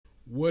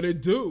What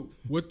it do?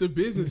 What the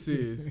business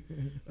is?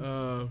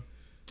 I'm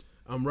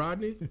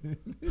Rodney.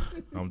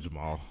 I'm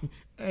Jamal.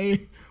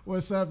 Hey,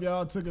 what's up,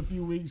 y'all? Took a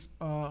few weeks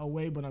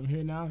away, but I'm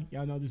here now.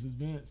 Y'all know this is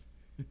Vince.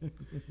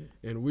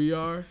 And we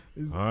are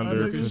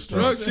Under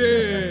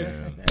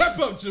construction. Pep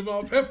up,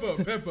 Jamal. Pep up.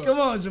 Come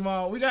on,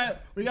 Jamal. We got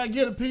to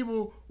give the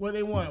people what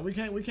they want. We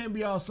can't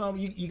be all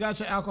something. You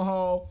got your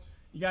alcohol.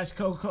 You got your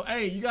Coca-Cola.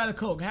 Hey, you got a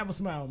Coke. Have a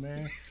smile,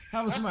 man.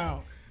 Have a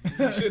smile.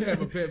 You should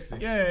have a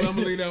Pepsi. Yeah, but I'm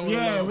gonna leave that one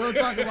alone. We'll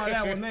talk about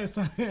that one next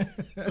time.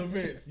 So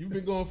Vince, you've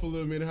been going for a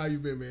little minute. How you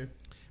been, man?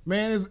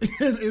 Man,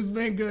 it's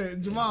been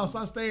good. Jamal,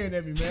 stop staring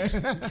at me, man.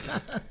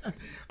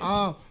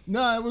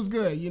 No, it was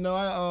good. You know,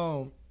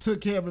 I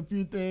took care of a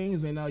few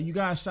things, and you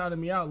guys shouted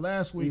me out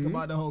last week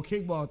about the whole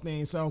kickball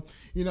thing. So,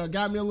 you know,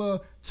 got me a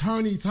little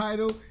tourney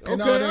title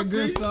and all that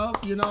good stuff.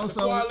 You know,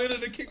 so quality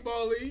of the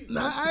kickball league.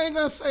 Nah, I ain't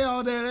gonna say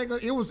all that.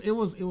 It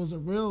was a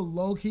real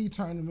low key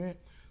tournament.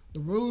 The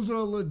rules were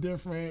a little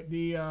different.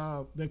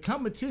 The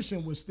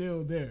competition was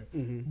still there,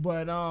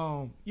 but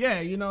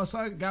yeah, you know, so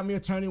I got me a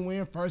tourney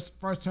win,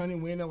 first tourney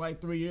win in like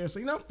 3 years. So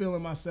you know, I'm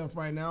feeling myself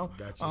right now.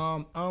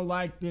 Gotcha.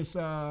 Unlike this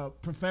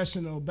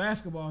professional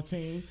basketball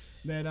team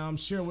that I'm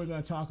sure we're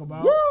gonna talk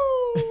about.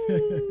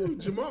 Woo!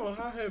 Jamal,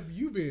 how have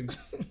you been,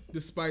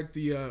 despite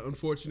the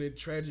unfortunate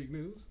tragic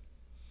news?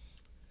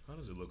 How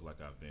does it look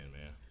like I've been,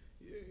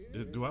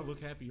 man? Do I look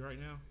happy right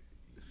now?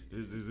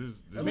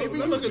 Is Maybe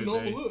you look a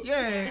normal look.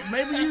 Yeah,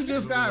 maybe you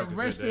just got like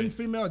resting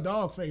female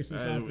dog face or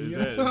something.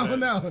 I don't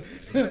know.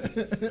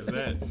 Is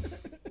that?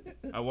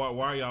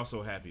 Why are y'all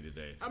so happy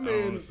today? I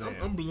mean,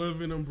 I'm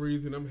living, I'm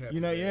breathing, I'm happy.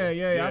 You know,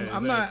 yeah.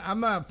 I'm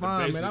not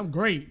fine, man. I'm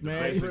great,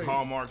 man. Basic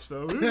Hallmark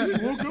stuff. You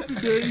woke up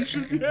today, you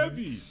should be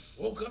happy.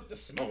 Woke up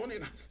this morning,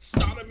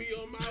 started me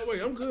on my way.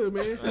 I'm good,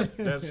 man.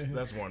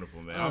 That's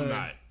wonderful, man. I'm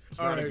not. It's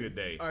not a good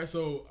day. All right,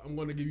 so I'm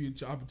going to give you an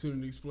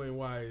opportunity to explain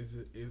why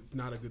it's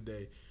not a good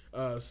day.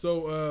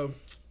 So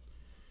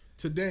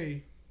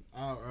today,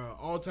 our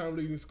all-time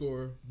leading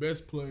scorer,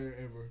 best player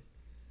ever,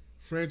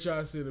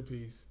 franchise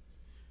centerpiece,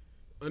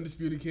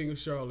 undisputed king of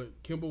Charlotte,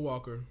 Kemba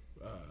Walker,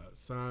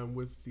 signed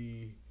with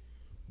the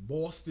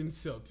Boston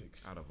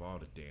Celtics. Out of all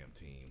the damn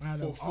teams.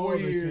 For 4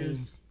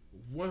 years,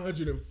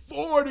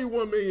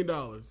 $141 million.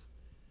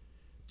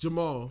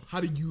 Jamal, how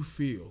do you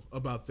feel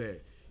about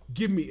that?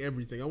 Give me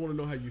everything. I want to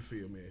know how you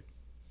feel, man.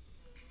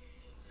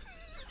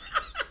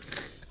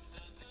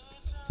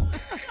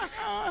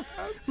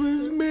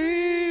 Was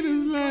made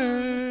of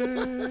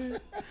light.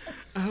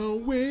 I'll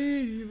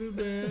wave the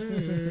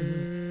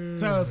band.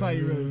 Tell us how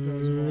you really feel,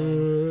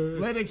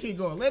 Jamal. Let it keep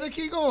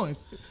going.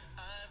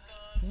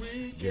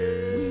 We can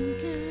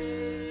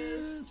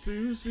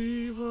to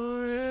see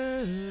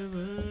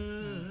forever,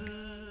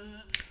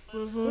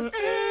 but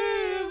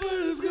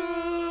forever's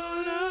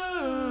gone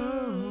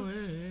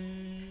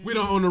away. We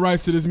don't own the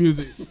rights to this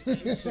music.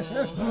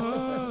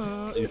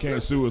 So You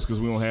can't sue us because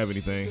we don't have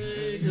anything.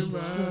 say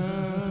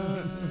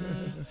goodbye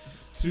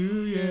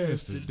to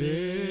yesterday.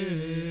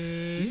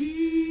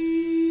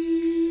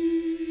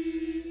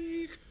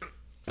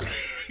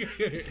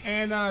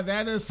 And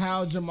that is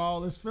how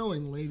Jamal is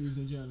feeling, ladies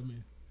and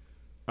gentlemen.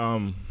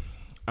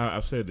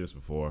 I've said this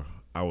before.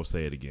 I will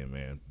say it again,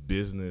 man.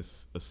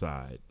 Business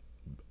aside,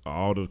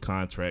 all the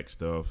contract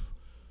stuff,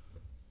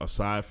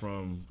 aside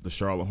from the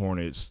Charlotte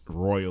Hornets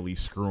royally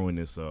screwing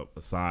this up,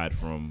 aside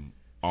from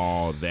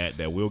all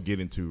that we'll get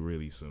into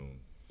really soon.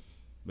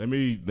 Let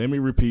me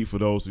repeat for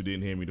those who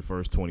didn't hear me the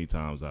first 20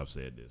 times I've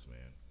said this, man.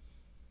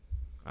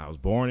 I was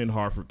born in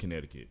Hartford,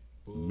 Connecticut.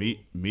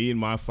 Me and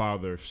my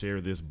father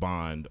share this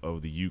bond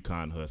of the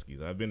UConn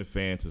Huskies. I've been a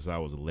fan since I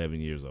was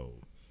 11 years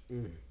old.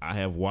 I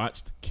have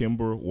watched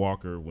Kemba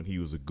Walker when he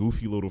was a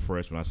goofy little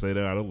freshman. I say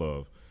that out of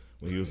love.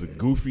 When he was a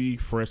goofy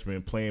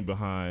freshman playing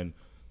behind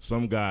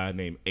some guy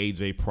named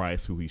A.J.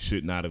 Price, who he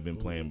should not have been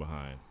playing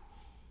behind.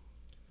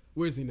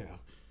 Where's he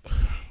now?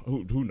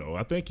 Who knows?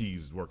 I think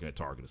he's working at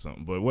Target or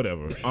something, but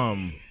whatever. Hey,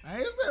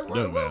 is that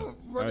Doesn't matter.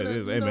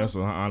 Hey, man, that's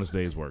an honest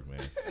day's work,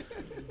 man.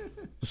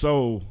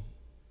 So,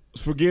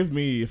 forgive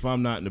me if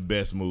I'm not in the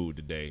best mood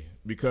today,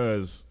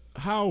 because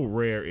how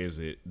rare is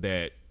it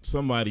that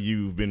somebody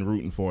you've been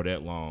rooting for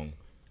that long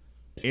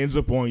ends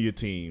up on your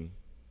team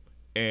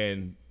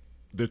and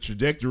the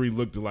trajectory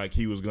looked like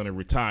he was going to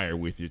retire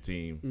with your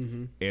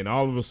team, and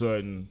all of a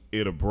sudden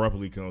it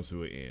abruptly comes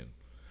to an end.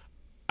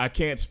 I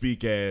can't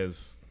speak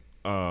as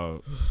a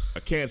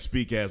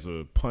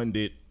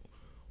pundit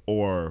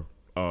or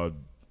a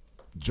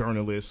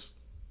journalist.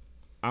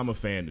 I'm a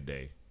fan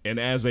today, and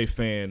as a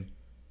fan,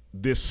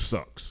 this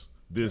sucks.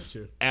 This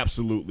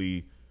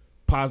absolutely,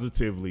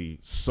 positively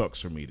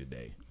sucks for me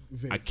today.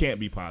 Vince. I can't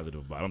be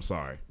positive about it. I'm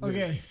sorry.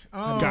 Okay.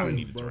 Gotta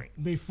need a drink.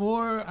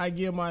 Before I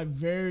give my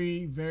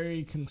very,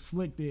 very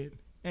conflicted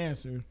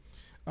answer,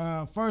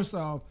 first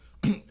off,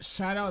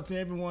 Shout out to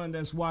everyone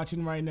that's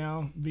watching right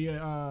now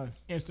via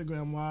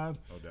Instagram Live.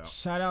 No doubt.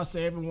 Shout outs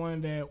to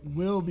everyone that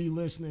will be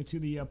listening to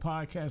the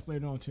podcast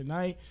later on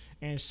tonight.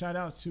 And shout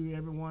outs to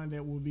everyone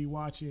that will be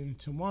watching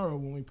tomorrow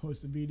when we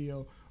post the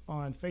video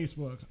on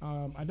Facebook.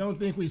 I don't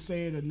think we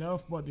say it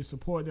enough, but the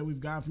support that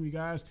we've got from you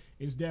guys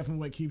is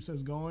definitely what keeps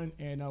us going.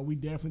 And we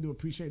definitely do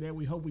appreciate that.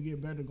 We hope we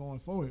get better going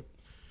forward.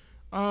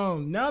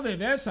 Now that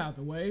that's out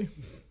the way,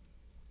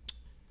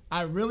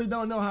 I really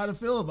don't know how to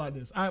feel about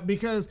this.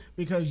 Because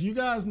you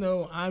guys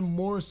know I'm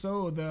more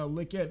so the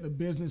look at the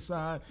business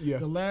side. Yeah.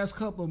 The last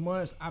couple of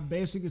months, I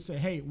basically said,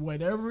 hey,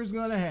 whatever is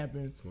going to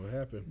happen, It's gonna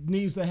happen.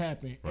 needs to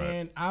happen. Right.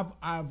 And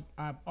I've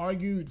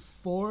argued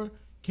for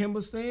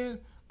Kemba staying.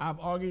 I've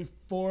argued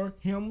for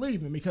him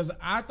leaving because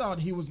I thought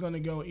he was going to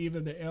go either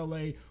to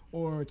L.A.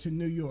 or to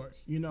New York.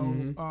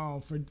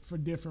 For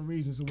different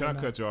reasons. And Can I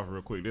whatnot. cut you off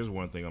real quick? There's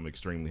one thing I'm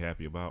extremely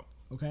happy about.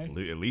 Okay.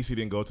 At least he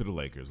didn't go to the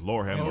Lakers.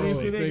 Lord have At mercy.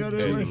 least he didn't go to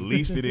the At Lakers.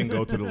 least he didn't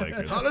go to the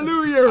Lakers.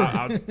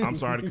 Hallelujah. I'm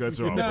sorry to cut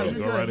you off. No, bro. you're Go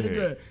good. right You're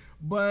ahead. good.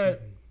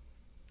 But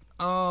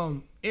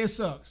it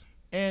sucks.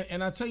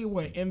 And I tell you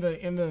what, in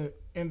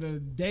the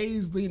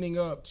days leading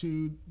up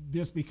to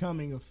this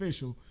becoming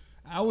official,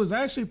 I was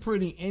actually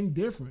pretty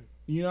indifferent.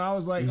 I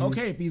was like,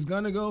 okay, if he's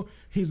gonna go,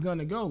 he's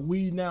gonna go.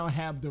 We now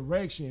have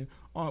direction.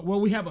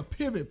 We have a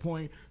pivot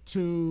point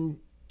to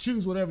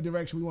choose whatever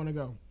direction we want to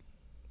go.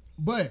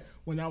 But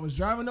when I was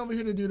driving over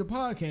here to do the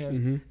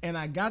podcast and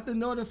I got the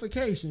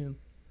notification,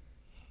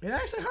 it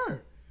actually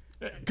hurt.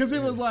 Because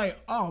it was like,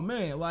 oh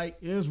man, like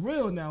it's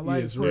real now.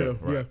 Like it's real.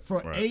 Right. for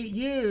Right. 8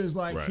 years,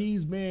 like Right.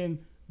 he's been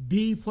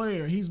the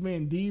player. He's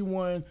been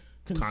D1,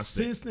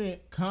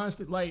 consistent,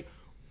 constant, like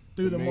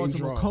through the main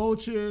multiple draw.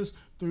 coaches,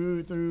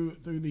 through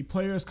the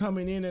players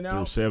coming in and Through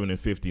out. 7 and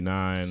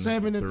 59.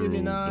 7 and through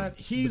 59.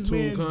 He's the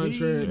been two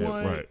contracts.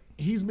 D1. Right.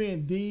 He's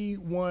been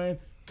D1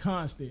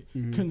 constant.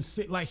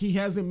 Like he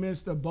hasn't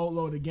missed a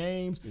boatload of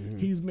games.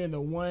 He's been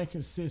the one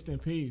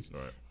consistent piece.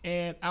 Right.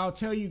 And I'll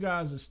tell you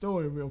guys a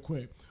story real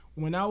quick.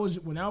 When I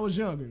was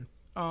younger,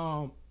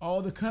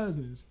 all the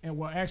cousins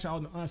and actually all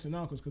the aunts and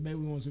uncles, because they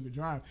were the ones who could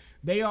drive,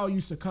 they all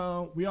used to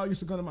come. We all used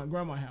to go to my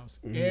grandma's house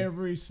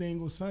every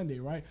single Sunday,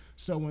 right?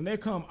 So when they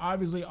come,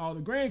 obviously all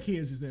the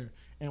grandkids is there,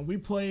 and we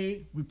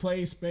played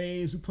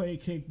spades, we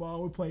played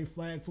kickball, we played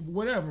flag football,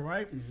 whatever,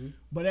 right?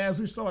 But as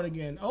we started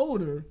getting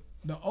older,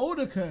 the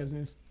older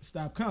cousins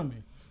stopped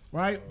coming,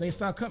 right? They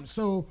stopped coming.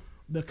 So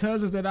the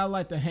cousins that I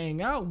like to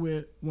hang out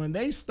with, when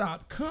they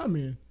stopped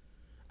coming,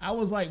 I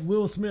was like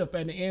Will Smith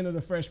at the end of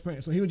the Fresh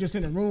Prince. So he was just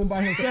in the room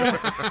by himself.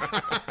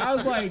 I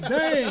was like,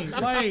 dang,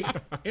 like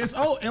it's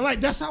over. And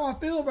like that's how I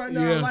feel right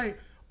now. Yeah. Like,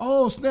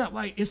 oh snap,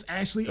 like it's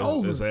actually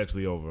over. It's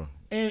actually over.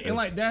 And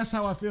like that's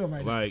how I feel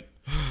right now. Like,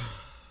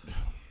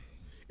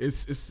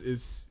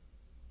 It's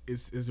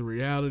a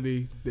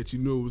reality that you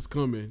knew it was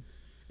coming,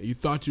 and you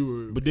thought you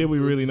were. but did we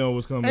really know it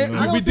was coming? And though?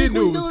 I don't we did think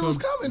know we it knew was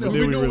coming, coming. though.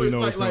 Did we really it,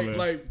 know it was like, coming?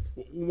 Like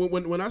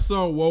when I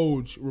saw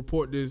Woj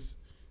report this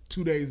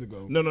 2 days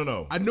ago.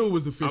 No. I knew it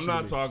was official. I'm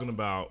not talking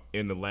about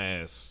in the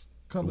last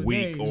Couple of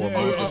week days, or yeah. a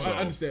month or I so.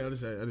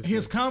 understand.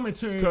 His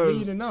commentary 'Cause-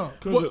 leading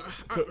up.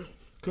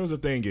 Because the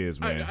thing is,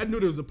 man. I knew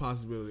there was a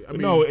possibility. I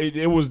mean, No,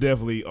 it was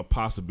definitely a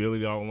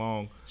possibility all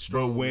along.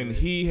 Strong, but when man.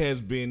 he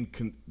has been,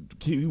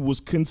 he was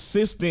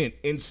consistent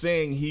in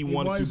saying he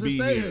wanted wanted to to be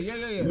stay here.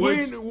 here.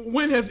 Yeah.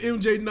 when has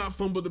MJ not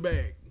fumbled the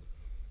bag?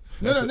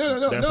 No.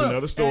 That's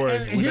another story.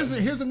 And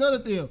here's another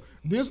deal.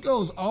 This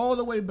goes all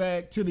the way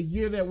back to the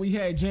year that we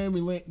had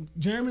Jeremy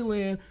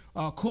Lin,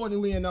 Courtney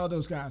Lee, and all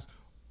those guys.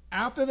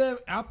 After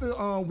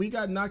we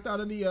got knocked out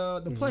of the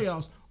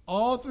playoffs,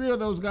 all three of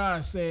those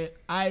guys said,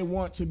 "I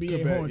want to be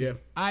a back, Hornet. yeah.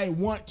 I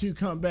want to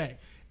come back."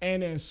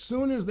 And as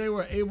soon as they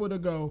were able to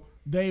go,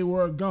 they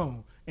were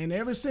gone. And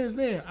ever since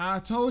then, I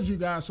told you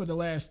guys for the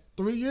last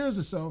 3 years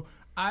or so,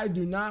 I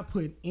do not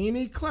put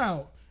any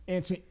clout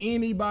into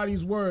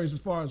anybody's words as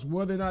far as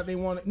whether or not they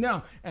want it.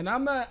 Now, and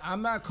I'm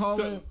not calling.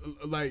 So,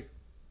 like,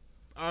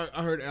 I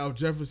heard Al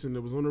Jefferson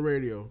that was on the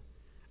radio.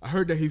 I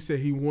heard that he said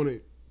he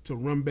wanted to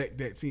run back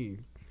that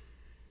team,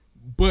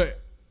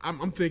 but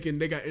I'm thinking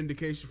they got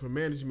indication from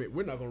management.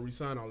 We're not gonna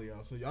re-sign all of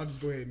y'all, so y'all just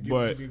go ahead and get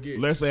what But you can get.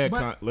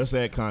 let's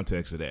add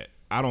context to that.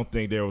 I don't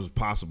think there was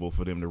possible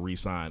for them to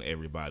re-sign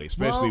everybody,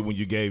 especially Well- when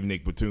you gave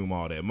Nick Batum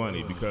all that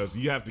money, because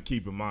you have to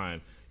keep in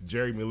mind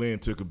Jeremy Lin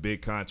took a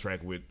big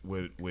contract with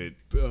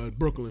Brooklyn.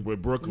 Brooklyn.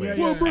 Yeah,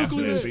 Well, after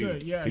Brooklyn that is season.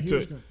 good. Yeah, he he took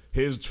was good.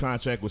 his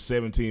contract was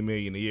 $17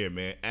 million a year,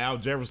 man. Al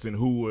Jefferson,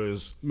 who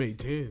was, Made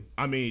 10.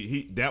 I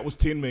mean, that was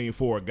 $10 million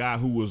for a guy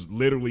who was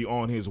literally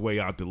on his way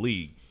out the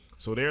league.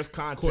 So there's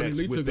Courtney context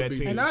Lee with took a that big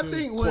team. And I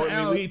think what Courtney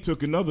Al, Lee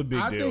took another big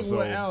I deal. think So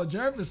with Al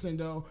Jefferson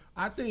though,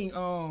 I think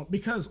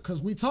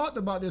because we talked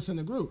about this in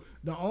the group,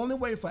 the only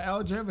way for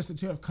Al Jefferson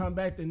to have come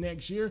back the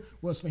next year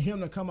was for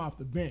him to come off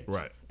the bench.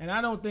 Right. And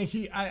I don't think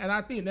I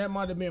think that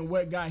might have been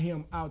what got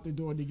him out the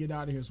door to get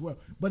out of here as well.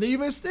 But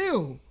even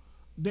still,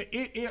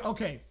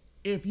 okay.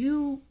 If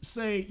you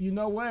say, you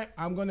know what,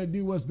 I'm gonna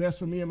do what's best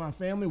for me and my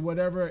family,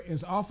 whatever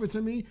is offered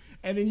to me,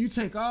 and then you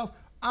take off,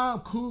 I'm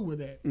cool with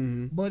that.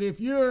 Mm-hmm. But if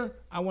you're,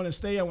 I want to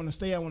stay,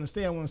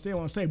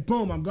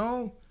 boom, I'm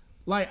gone.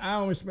 Like I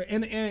don't respect,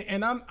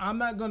 and I'm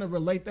not gonna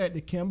relate that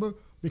to Kemba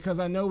because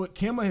I know what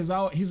Kemba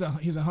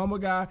he's a humble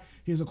guy,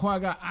 he's a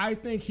quiet guy. I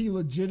think he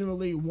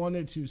legitimately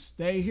wanted to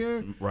stay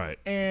here, Right.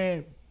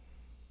 And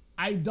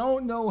I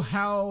don't know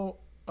how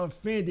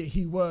offended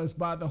he was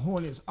by the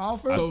Hornets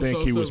offer. I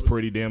think he was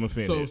pretty damn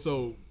offended.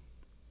 So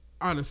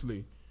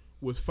honestly,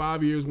 was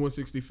 5 years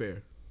 160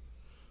 fair?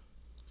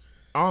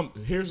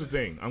 Here's the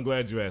thing. I'm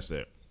glad you asked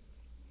that.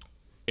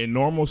 In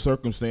normal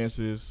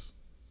circumstances,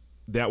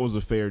 that was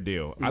a fair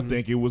deal. I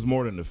think it was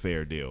more than a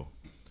fair deal.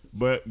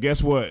 But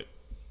guess what?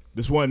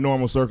 This wasn't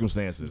normal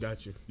circumstances.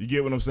 Got you. You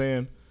get what I'm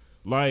saying?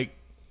 Like,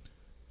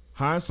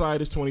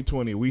 hindsight is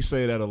 2020. We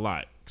say that a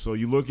lot. So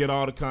you look at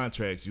all the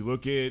contracts. You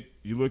look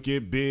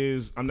at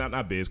Biz. I'm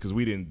not Biz because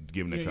we didn't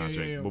give him the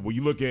contract. Yeah. But when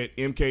you look at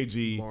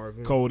MKG,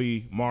 Marvin.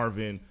 Cody,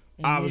 Marvin,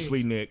 And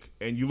obviously Nick,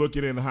 and you look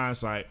at it in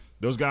hindsight,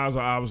 those guys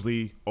are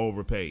obviously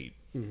overpaid.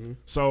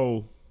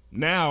 So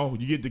now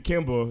you get to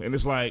Kemba, and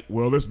it's like,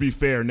 well, let's be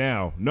fair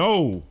now.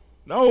 No.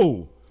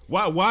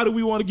 Why do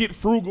we want to get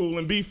frugal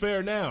and be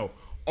fair now?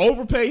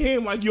 Overpay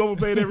him like you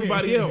overpaid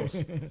everybody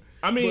else.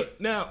 I mean,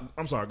 now,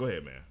 I'm sorry. Go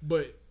ahead, man.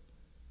 But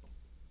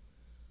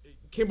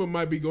Kemba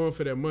might be going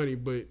for that money,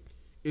 but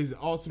is it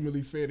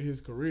ultimately fair to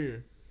his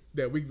career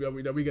that we got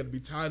to be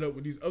tied up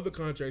with these other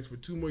contracts for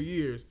 2 more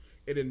years,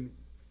 and then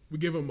we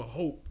give him a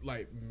hope,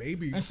 like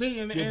maybe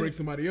we'll bring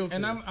somebody else.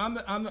 And in.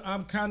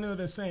 I'm kind of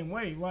the same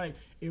way. Like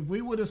if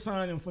we would have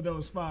signed him for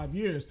those 5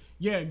 years,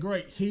 yeah,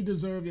 great, he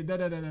deserved it.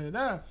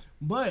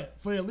 But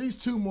for at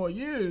least 2 more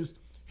years,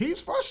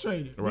 he's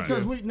frustrated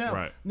because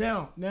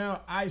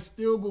now I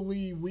still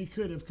believe we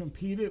could have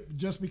competed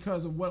just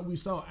because of what we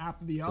saw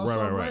after the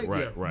All-Star break.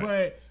 Right.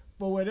 But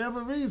for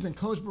whatever reason,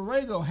 Coach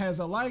Borrego has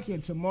a liking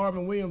to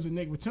Marvin Williams and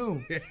Nick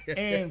Batum,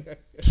 and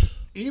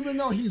even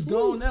though he's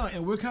gone now,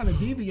 and we're kind of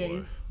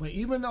deviating, but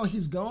even though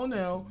he's gone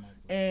now,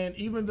 and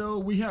even though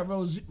we have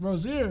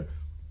Rozier,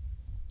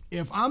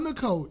 if I'm the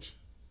coach,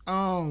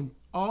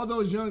 all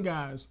those young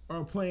guys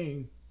are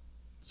playing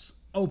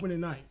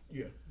opening night.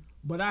 Yeah.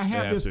 But I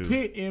have this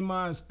pit in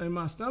my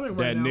stomach right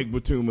that now. Nick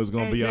Batum is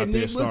going to be out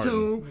there starting.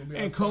 Nick Batum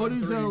and Cody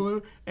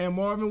Zeller and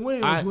Marvin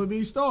Williams will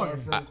be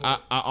starting. I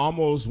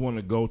almost want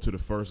to go to the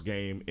first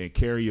game and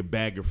carry a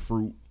bag of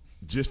fruit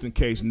just in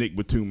case Nick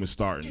Batum is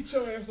starting. Get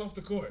your ass off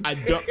the court.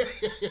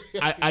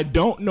 I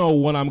don't know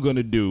what I'm going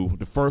to do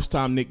the first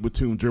time Nick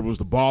Batum dribbles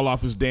the ball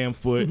off his damn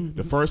foot,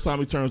 the first time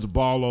he turns the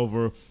ball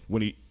over,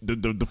 when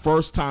the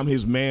first time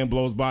his man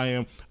blows by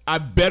him. I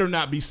better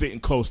not be sitting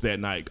close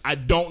that night. I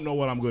don't know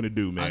what I'm going to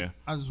do, man.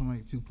 I just want to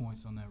make 2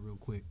 points on that real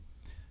quick.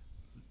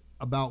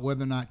 About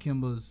whether or not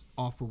Kemba's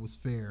offer was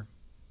fair.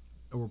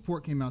 A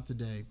report came out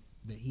today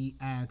that he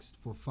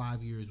asked for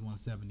 5 years,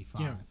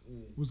 175. Yeah,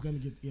 was going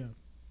to get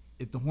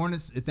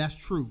If that's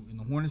true, and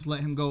the Hornets let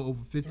him go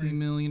over $15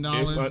 million,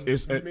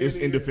 it's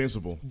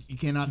indefensible. You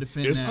cannot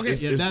defend It's- that.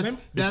 it's-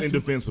 it's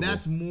indefensible.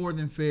 That's more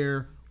than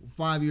fair.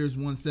 5 years,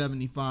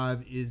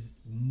 175 is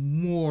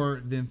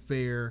more than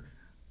fair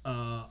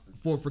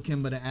for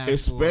Kemba to ask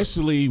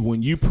Especially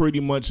when you pretty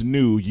much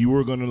knew you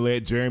were going to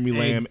let Jeremy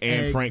Lamb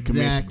and Frank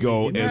Kaminsky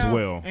go as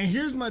well. And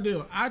here's my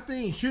deal. I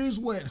think here's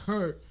what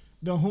hurt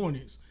the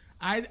Hornets.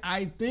 I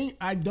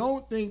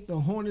don't think the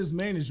Hornets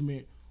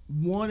management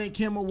wanted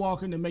Kemba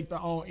Walker to make the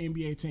All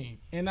NBA team,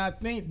 and I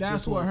think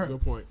that's what hurt.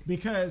 Good point.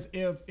 Because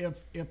if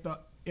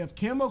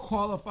Kemba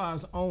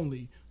qualifies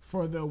only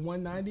for the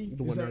 190,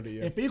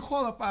 if he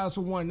qualifies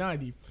for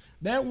 190,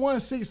 that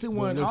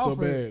 161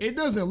 offer it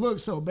doesn't look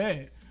so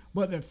bad.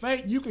 But the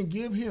fact you can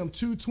give him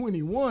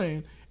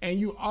 221 and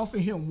you offer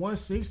him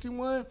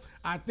 161,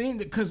 I think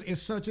that because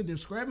it's such a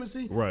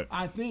discrepancy, right?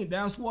 I think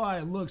that's why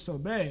it looks so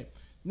bad.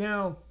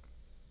 Now,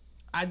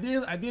 I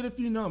did a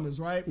few numbers,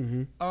 right?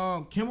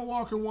 Kemba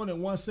Walker wanted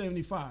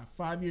 175,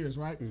 5 years,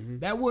 right?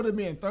 That would have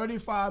been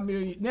 $35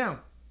 million.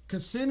 Now,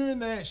 considering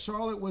that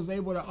Charlotte was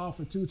able to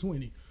offer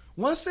 220,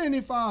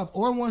 175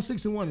 or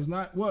 161 is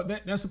not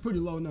that's a pretty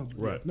low number,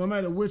 right? No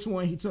matter which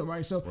one he took,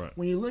 right? So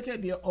when you look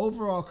at the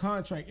overall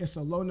contract, it's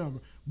a low number.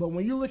 But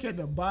when you look at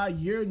the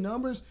by-year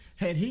numbers,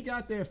 had he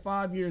got there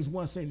 5 years,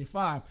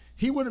 175,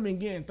 he would have been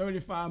getting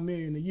 $35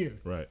 million a year.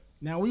 Right.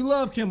 Now we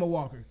love Kemba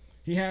Walker.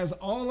 He has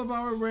all of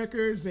our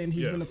records, and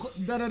he's been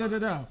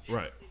da-da-da-da-da.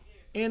 Right.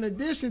 In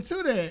addition to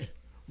that,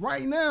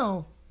 right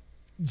now,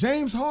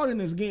 James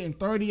Harden is getting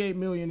 $38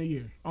 million a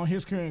year on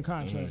his current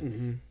contract.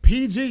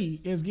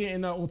 PG is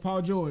getting with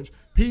Paul George.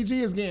 PG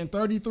is getting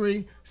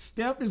 33.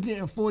 Steph is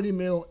getting 40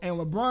 mil, and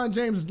LeBron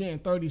James is getting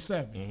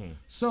 37.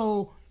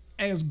 So,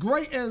 as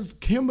great as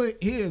Kemba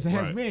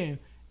has been,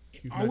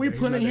 are we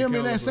putting him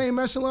in that same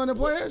echelon of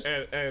players?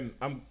 And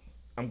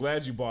I'm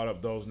glad you brought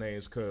up those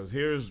names because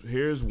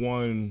here's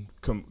one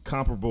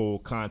comparable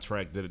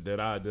contract that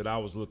I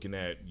was looking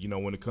at. You know,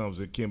 when it comes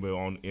to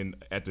Kemba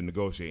at the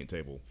negotiating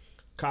table,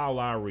 Kyle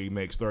Lowry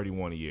makes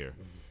 $31 a year.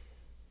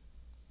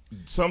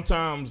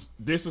 Sometimes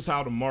this is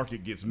how the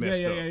market gets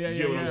messed up. You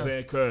get what I'm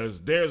saying? Because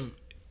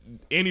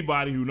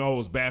anybody who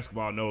knows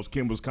basketball knows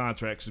Kemba's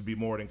contract should be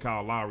more than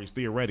Kyle Lowry's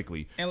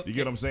theoretically. You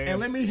get what I'm saying? And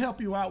let me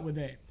help you out with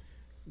that.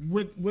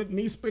 With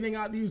me spitting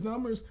out these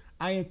numbers,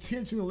 I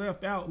intentionally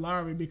left out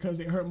Lowry because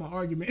it hurt my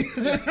argument.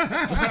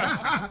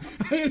 I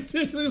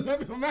intentionally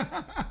left him out.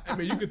 I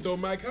mean, you could throw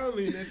Mike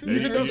Conley in there too.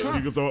 You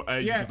can throw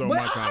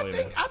Mike Conley in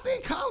there. I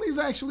think Conley's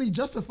actually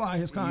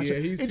justifying his contract. Yeah,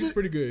 he's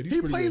pretty good. He's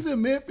he pretty plays good.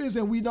 in Memphis,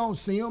 and we don't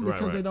see him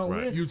because they don't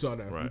win. Utah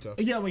now. Right. Utah.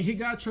 Yeah, when he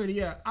got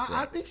traded,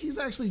 I think he's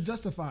actually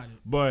justified it.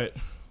 But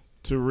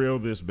to reel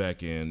this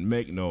back in,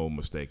 make no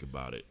mistake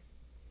about it,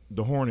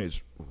 the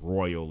Hornets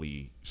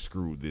royally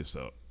screwed this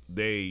up.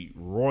 They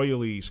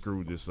royally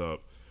screwed this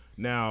up.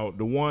 Now,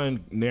 the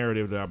one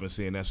narrative that I've been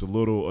seeing that's a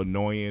little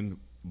annoying,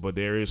 but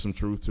there is some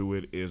truth to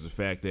it, is the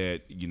fact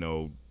that,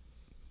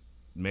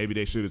 maybe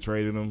they should have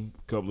traded him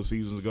a couple of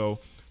seasons ago.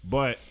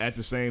 But at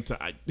the same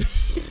time,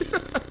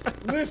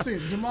 Listen,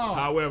 Jamal.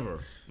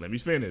 however, let me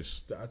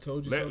finish. I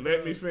told you.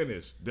 Let me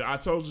finish. The I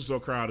told you so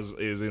crowd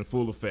is in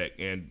full effect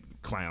and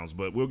clowns,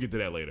 but we'll get to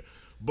that later.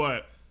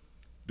 But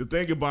the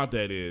thing about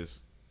that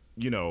is,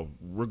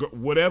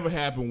 whatever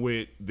happened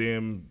with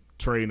them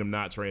trading him,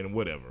 not trading him,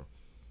 whatever.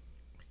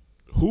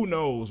 Who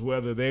knows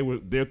whether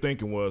their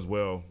thinking was,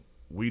 well,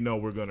 we know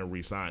we're going to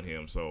re-sign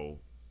him, so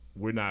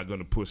we're not going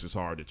to push as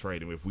hard to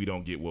trade him if we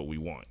don't get what we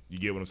want. You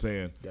get what I'm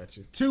saying?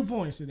 Gotcha. 2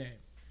 points to that.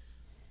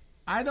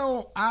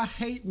 I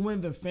hate when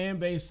the fan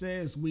base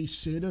says we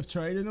should have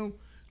traded him,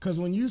 because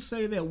when you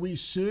say that we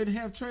should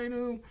have traded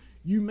him,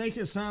 you make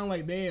it sound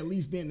like they at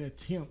least didn't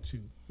attempt to.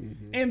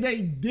 Mm-hmm. And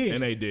they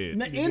did.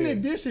 Now, in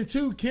addition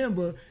to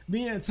Kemba,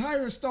 the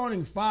entire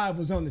starting five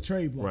was on the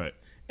trade block. Right.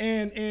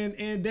 And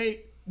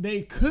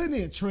they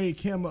couldn't trade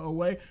Kemba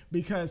away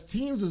because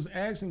teams was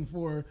asking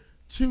for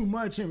too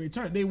much in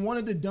return. They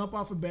wanted to dump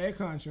off a bad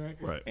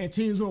contract, right, and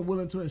teams weren't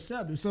willing to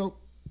accept it. So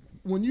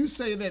when you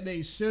say that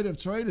they should have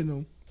traded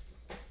him,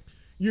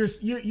 you're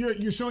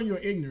showing your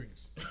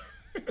ignorance.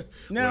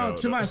 Now,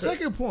 to my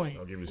second point.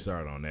 Don't get me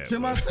started on that. To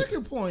my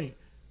second point,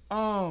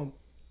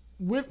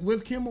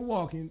 with Kemba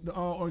walking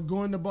or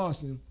going to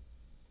Boston,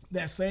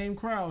 that same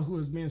crowd who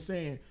has been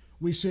saying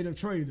we should have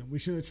traded him. We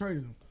should have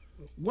traded him.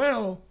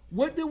 Well,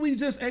 what did we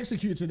just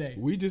execute today?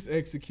 We just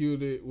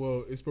executed.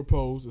 Well, it's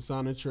proposed a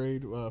sign and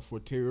trade for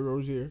Terry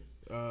Rozier,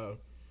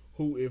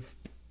 who, if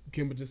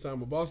Kemba just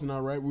signed with Boston,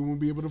 all right, we won't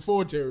be able to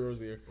afford Terry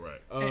Rozier.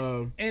 Right.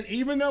 And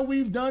even though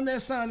we've done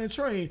that sign and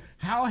trade,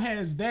 how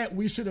has that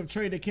we should have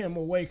traded Kemba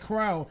away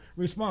crowd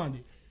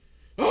responded?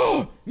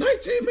 Oh, $19 million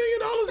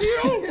a year.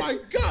 Oh, my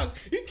gosh.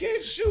 He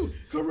can't shoot.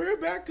 Career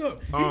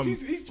backup.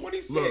 He's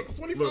 26,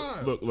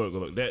 25.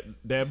 Look.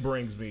 That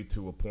brings me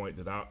to a point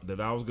that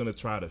I was going to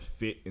try to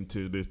fit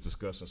into this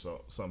discussion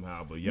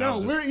somehow. But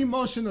we're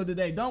emotional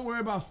today. Don't worry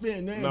about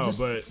fitting in. No,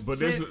 just but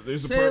say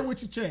it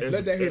with your chest.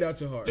 Let that hate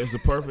out your heart. It's a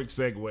perfect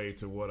segue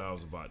to what I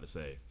was about to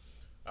say.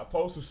 I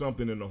posted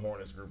something in the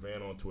Hornets group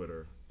and on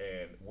Twitter,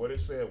 and what it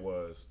said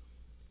was,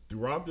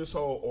 throughout this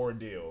whole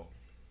ordeal,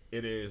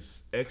 it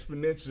is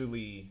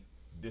exponentially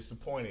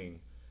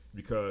disappointing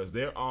because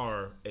there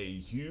are a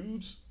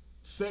huge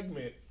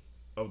segment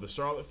of the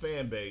Charlotte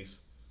fan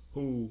base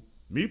who,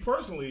 me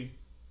personally,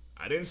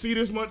 I didn't see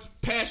this much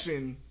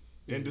passion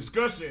and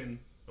discussion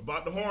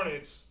about the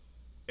Hornets,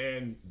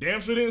 and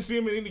damn sure didn't see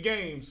them in any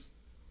games.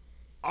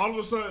 All of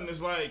a sudden,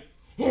 it's like,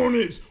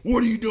 Hornets,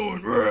 what are you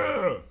doing?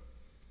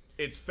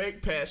 It's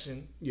fake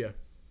passion. Yeah.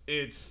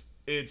 It's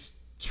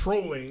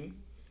trolling.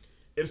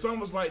 It's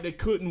almost like they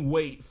couldn't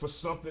wait for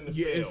something to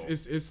fail.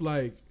 It's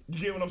like, you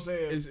get what I'm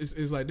saying?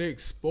 It's like they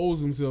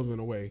expose themselves in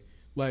a way.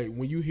 Like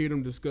when you hear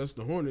them discuss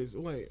the Hornets,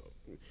 like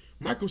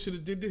Michael should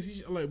have did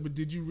this. But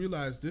did you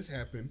realize this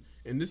happened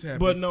and this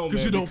happened? But no,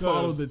 because you don't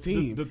follow the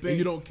team the thing, and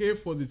you don't care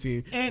for the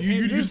team. And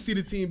you see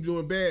the team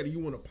doing bad and you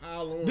want to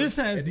pile on. This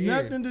has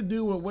nothing to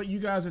do with what you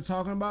guys are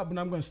talking about, but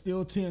I'm going to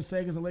steal 10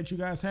 seconds and let you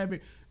guys have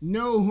it.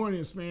 No,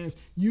 Hornets fans,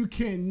 you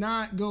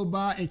cannot go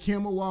buy a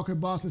Kemba Walker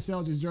Boston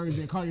Celtics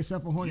jersey and call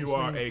yourself a Hornets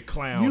fan. You are a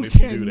clown you if you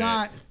do that. You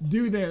cannot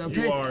do that,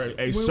 okay? You are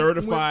a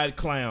certified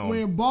clown.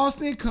 When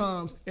Boston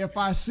comes, if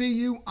I see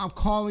you, I'm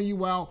calling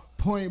you out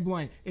point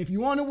blank. If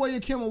you want to wear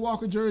your Kemba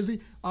Walker jersey,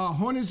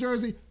 Hornets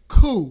jersey,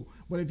 cool.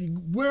 But if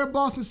you wear a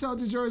Boston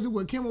Celtics jersey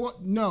with Kemba Walker,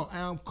 no,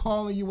 I'm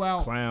calling you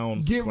out.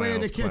 Clowns. Get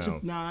ready to catch a.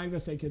 Nah, I ain't gonna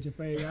say catch a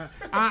fade.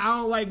 I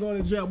don't like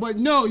going to jail, but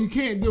no, you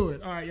can't do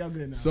it. All right, y'all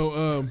good now.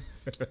 So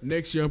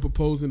next year I'm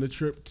proposing a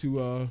trip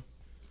to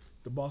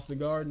the Boston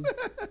Garden.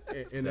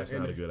 That's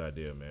not a good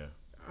idea, man.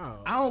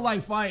 I don't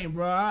like fighting,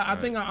 bro. I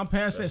think I'm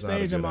past that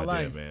stage in my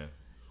life, man.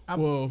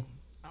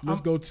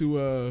 Let's go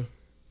to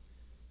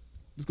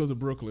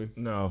Brooklyn.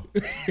 No.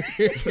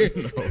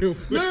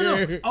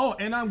 No. Oh,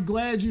 and I'm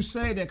glad you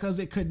said that because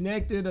it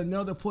connected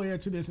another player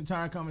to this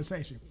entire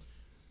conversation.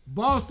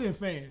 Boston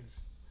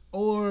fans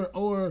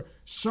or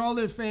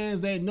Charlotte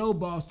fans that know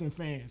Boston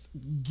fans,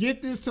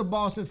 get this to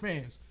Boston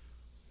fans.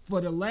 For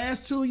the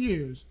last 2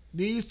 years,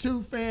 these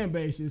two fan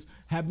bases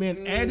have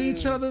been at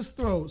each other's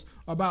throats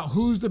about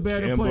who's the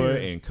better player.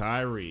 Kemba and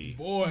Kyrie.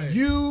 Boy,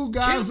 you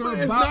guys Kemba are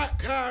is about. not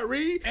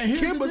Kyrie. And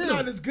Kemba's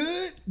not as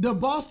good. The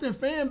Boston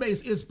fan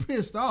base is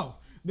pissed off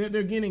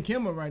they're getting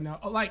Kemba right now.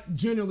 Like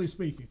generally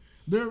speaking,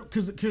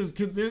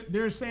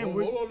 they're saying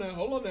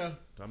hold on now.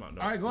 Time out.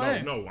 No. All right, go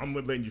ahead. No, I'm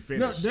letting you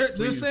finish. No, they're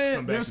Please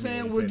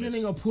saying we're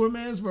getting a poor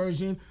man's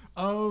version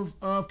of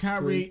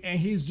Kyrie, and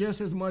he's just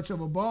as much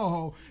of a ball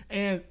hole,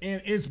 and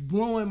it's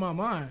blowing my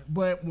mind.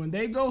 But when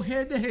they go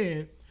head to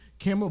head,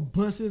 Kemba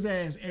busts his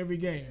ass every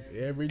game,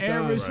 every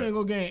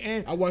single game.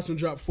 And I watched him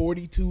drop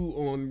 42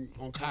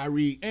 on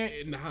Kyrie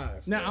in the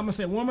Hive. Now I'm gonna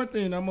say one more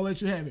thing. I'm gonna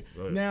let you have it.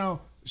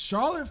 Now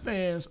Charlotte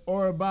fans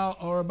are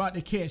about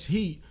to catch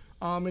heat.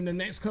 In the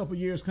next couple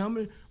years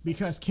coming,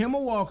 because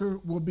Kemba Walker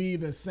will be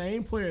the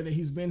same player that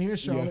he's been here in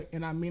Charlotte,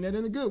 and I mean that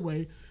in a good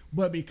way,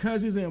 but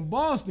because he's in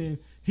Boston,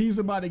 he's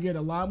about to get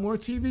a lot more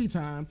TV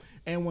time,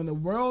 and when the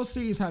world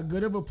sees how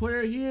good of a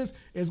player he is,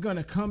 it's going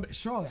to come back.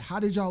 Charlotte, how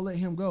did y'all let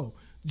him go?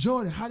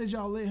 Jordan, how did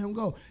y'all let him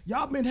go?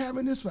 Y'all been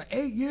having this for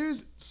 8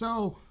 years,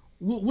 so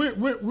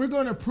we're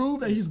going to prove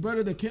that he's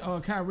better than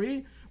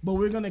Kyrie, but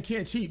we're going to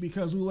catch heat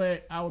because we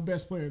let our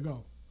best player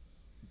go.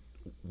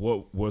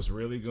 What's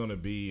really going to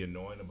be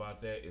annoying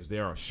about that is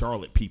there are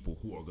Charlotte people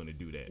who are going to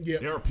do that.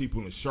 Yep. There are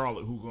people in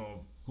Charlotte who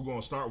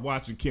going to start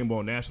watching Kemba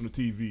on national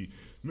TV.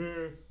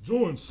 Man,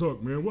 Jordan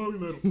suck, man. Why we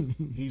let him?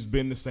 He's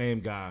been the same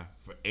guy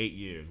for 8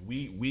 years.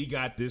 We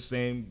got this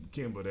same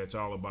Kemba that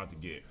y'all about to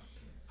get.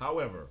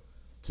 However,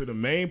 to the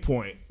main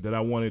point that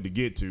I wanted to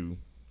get to,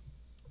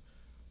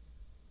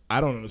 I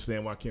don't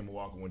understand why Kemba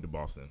Walker went to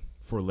Boston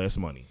for less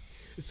money.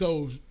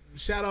 So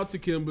shout out to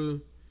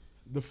Kemba,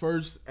 the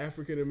first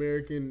African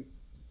American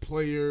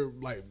player,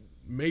 like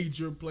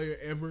major player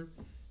ever,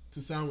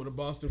 to sign with a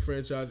Boston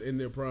franchise in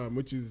their prime,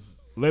 which is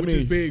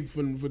big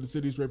for the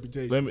city's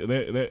reputation.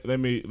 Let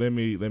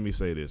me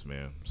say this,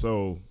 man.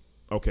 So,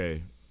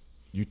 okay,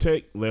 you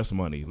take less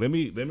money. Let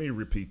me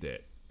repeat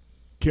that.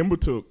 Kemba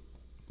took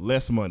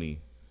less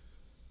money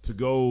to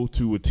go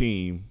to a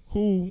team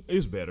who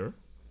is better.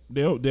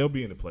 They'll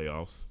be in the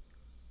playoffs.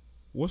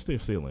 What's their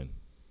ceiling?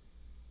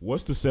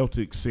 What's the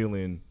Celtics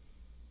ceiling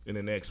in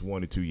the next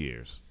 1 to 2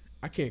 years?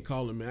 I can't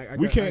call it, man.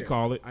 We can't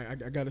call it. I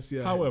got to see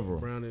how However,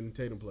 Brown and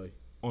Tatum play.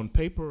 On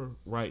paper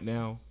right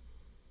now,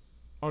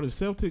 are the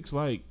Celtics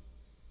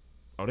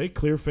are they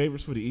clear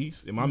favorites for the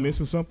East? Am I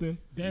missing something?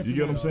 Definitely. You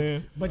get what I'm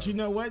saying? But you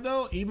know what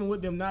though? Even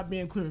with them not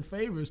being clear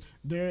favorites,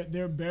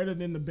 they're better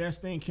than the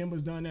best thing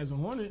Kemba's done as a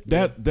Hornet.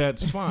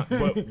 That's fine.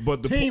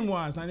 But the team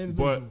wise, not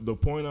individual. But the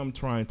point I'm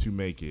trying to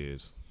make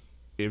is,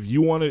 if he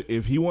wanted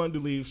to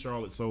leave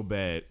Charlotte so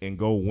bad and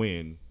go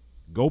win,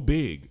 go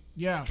big.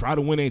 Yeah. Try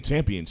to win a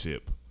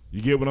championship.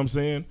 You get what I'm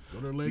saying?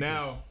 Go to the Lakers.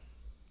 Now,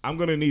 I'm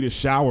gonna need a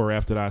shower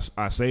after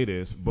I say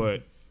this,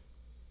 but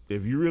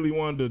if you really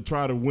wanted to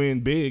try to win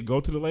big, go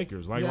to the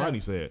Lakers, like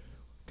Rodney said.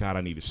 God,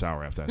 I need a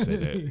shower after I say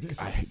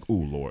that. Oh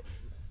Lord.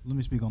 Let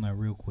me speak on that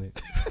real quick.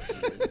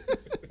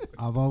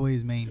 I've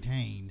always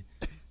maintained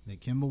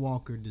that Kemba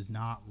Walker does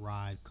not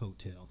ride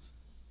coattails.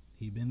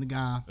 He's been the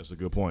guy. That's a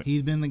good point.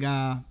 He's been the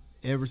guy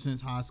ever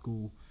since high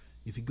school.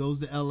 If he goes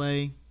to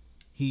LA,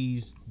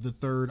 he's the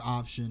third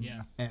option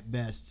at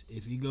best.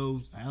 If he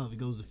goes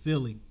to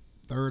Philly,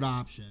 third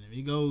option. If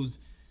he goes,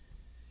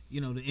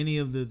 to any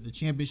of the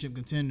championship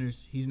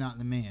contenders, he's not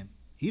the man.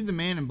 He's the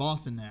man in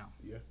Boston now.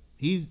 Yeah.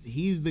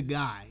 He's the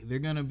guy. They're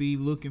gonna be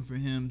looking for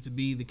him to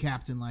be the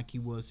captain like he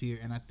was here,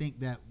 and I think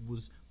that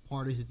was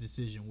part of his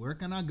decision. Where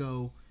can I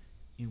go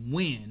and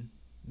win?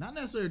 Not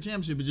necessarily a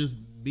championship, but just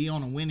be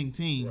on a winning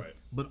team, right,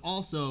 but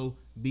also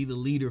be the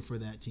leader for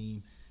that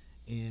team.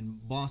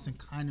 And Boston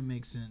kind of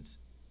makes sense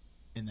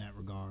in that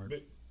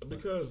regard.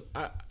 Because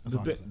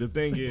the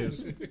thing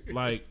is,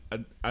 like,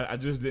 I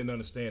just didn't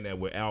understand that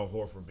with Al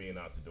Horford being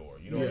out the door.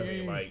 You know what I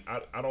mean? Like,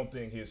 I don't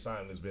think his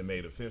signing has been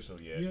made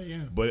official yet.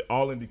 Yeah. But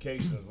all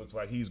indications looks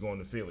like he's going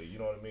to Philly. You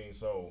know what I mean?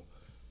 So,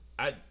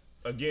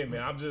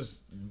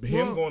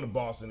 going to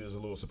Boston is a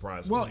little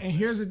surprising. Well, and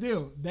here's the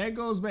deal. That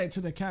goes back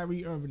to the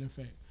Kyrie Irving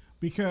effect.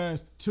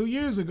 Because 2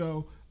 years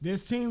ago,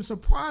 this team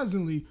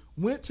surprisingly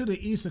went to the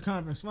Eastern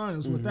Conference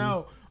Finals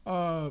without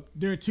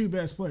their two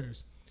best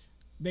players.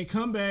 They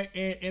come back,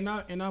 and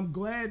I'm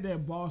glad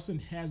that Boston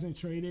hasn't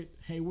traded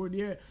Hayward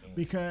yet,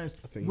 because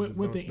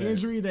with the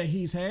injury that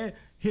he's had,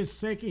 his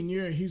second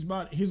year, he's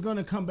going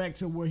to come back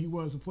to where he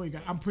was before he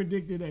got. I'm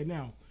predicting that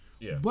now.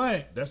 Yeah,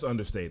 but that's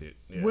understated.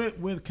 Yeah.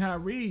 With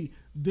Kyrie,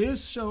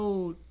 this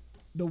showed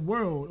the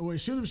world, or it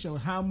should have shown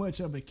how much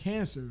of a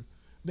cancer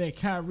that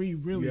Kyrie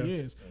really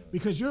is,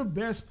 because your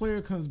best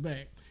player comes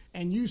back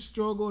and you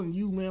struggle and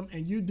you limp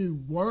and you do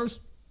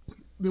worse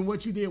than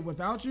what you did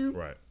without you.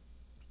 Right.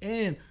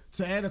 And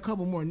to add a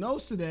couple more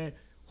notes to that,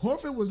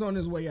 Horford was on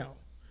his way out.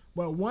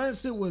 But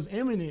once it was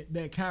imminent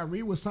that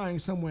Kyrie was signing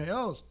somewhere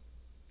else,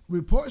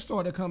 reports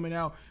started coming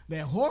out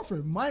that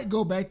Horford might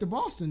go back to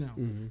Boston now.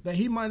 That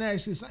he might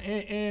actually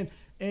sign.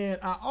 And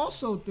I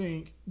also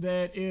think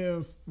that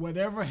if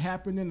whatever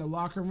happened in the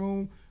locker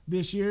room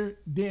this year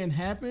didn't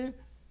happen,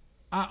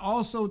 I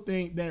also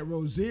think that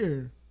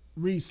Rozier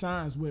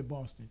re-signs with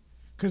Boston.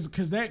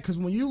 Because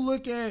when you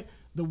look at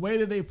the way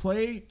that they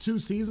played 2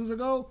 seasons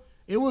ago,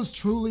 it was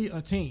truly a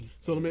team.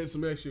 So let me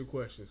ask you a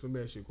question.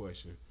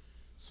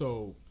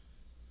 So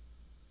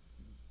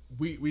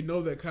we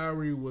know that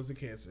Kyrie was a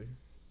cancer.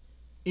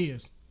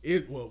 Is A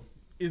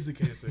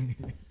cancer.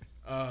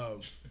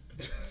 I'm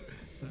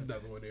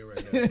not going there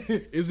right now.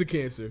 Is a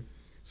cancer.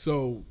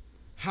 So,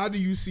 how do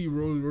you see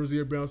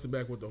Rozier bouncing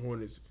back with the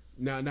Hornets?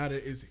 Now that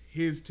it's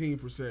his team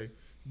per se,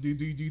 do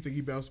you think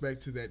he bounced back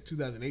to that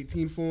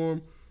 2018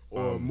 form,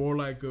 or more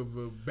like of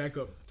a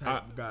backup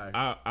type guy?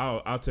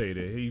 I'll tell you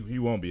that he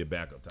won't be a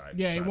backup type.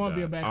 Yeah, he won't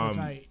be a backup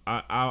type.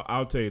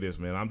 I'll tell you this,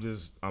 man.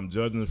 I'm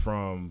judging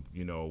from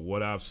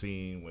what I've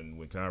seen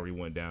when Kyrie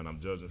went down. I'm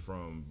judging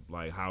from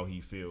like how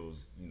he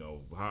feels,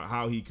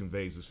 how he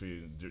conveys his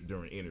feelings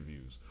during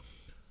interviews.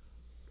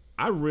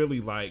 I really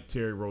like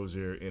Terry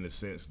Rozier in the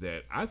sense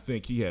that I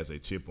think he has a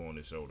chip on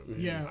his shoulder, man.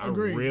 Yeah, I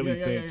agree.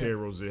 really think Terry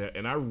Rozier,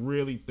 and I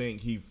really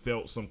think he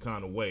felt some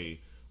kind of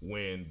way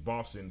when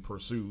Boston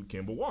pursued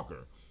Kemba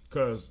Walker.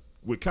 Because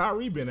with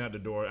Kyrie being out the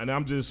door, and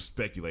I'm just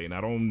speculating,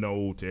 I don't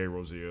know Terry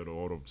Rozier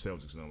or the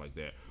Celtics, nothing like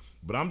that.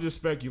 But I'm just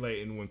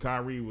speculating when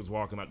Kyrie was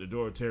walking out the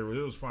door, Terry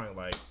Rozier was fine,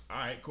 like, all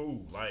right,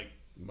 cool, like,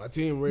 my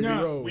team ready to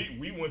roll.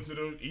 We went to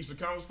the Eastern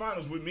Conference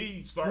Finals with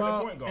me starting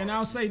at point guard.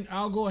 And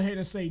I'll go ahead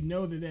and say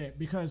no to that,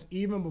 because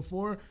even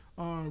before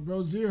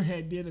Rozier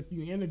did a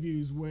few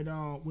interviews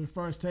with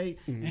First Take,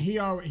 and he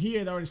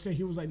had already said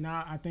he was like,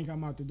 nah, I think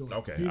I'm out the door.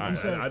 Okay, he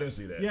said, I didn't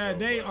see that. Yeah,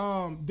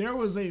 there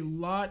was a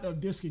lot of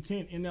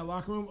discontent in that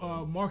locker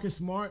room. Marcus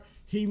Smart,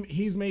 he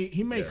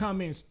made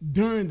comments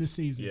during the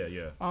season.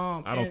 Yeah.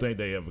 I don't think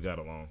they ever got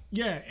along.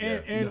 Yeah,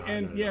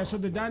 so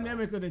the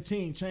dynamic of the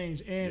team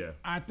changed, and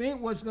I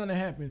think what's going to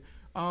happen,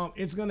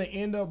 it's going to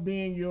end up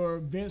being your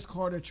Vince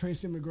Carter,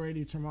 Tracy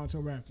McGrady,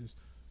 Toronto Raptors,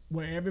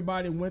 where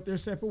everybody went their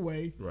separate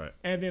way, right?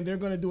 And then they're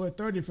going to do a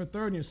 30 for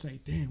 30 and say,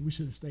 "Damn, we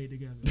should have stayed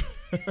together."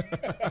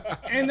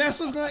 And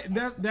that's what's going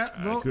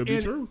that could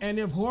be true. And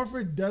if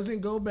Horford doesn't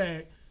go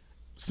back,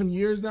 some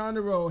years down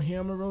the road,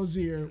 him and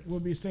Rozier will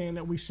be saying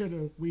that we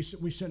shouldn't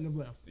have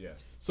left. Yeah.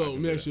 So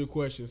let me ask you a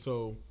question.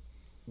 So,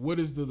 what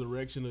is the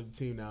direction of the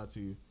team now? To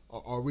you,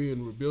 are we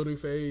in rebuilding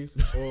phase,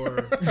 or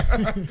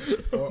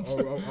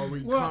are we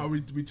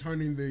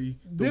returning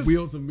the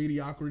wheels of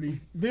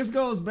mediocrity? This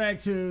goes back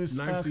to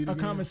a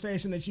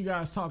conversation that you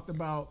guys talked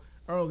about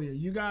earlier.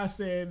 You guys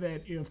said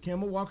that if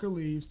Kemba Walker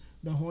leaves,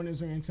 the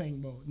Hornets are in tank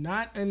mode.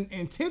 Not an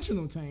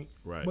intentional tank,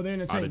 right? But they're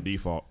in a tank. Out of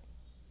default.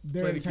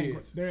 They're in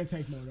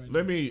tank mode right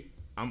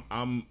now.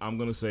 I'm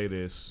gonna say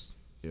this.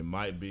 It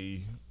might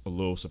be a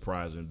little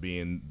surprising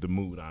being the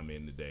mood I'm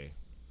in today.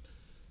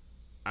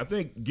 I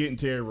think getting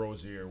Terry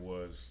Rozier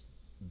was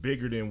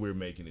bigger than we're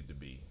making it to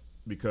be,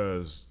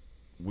 because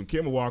when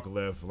Kemba Walker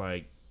left,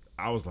 like,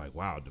 I was like,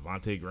 wow,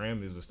 Devontae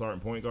Graham is the starting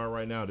point guard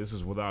right now. This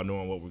is without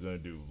knowing what we're gonna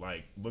do.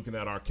 Like, looking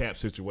at our cap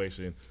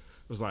situation, it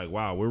was like,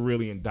 wow, we're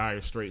really in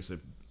dire straits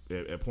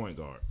at point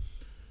guard.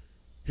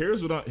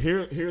 Here's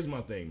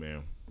my thing,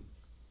 man.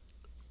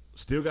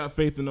 Still got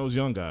faith in those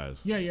young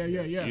guys. Yeah.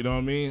 You know what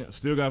I mean?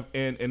 Still got,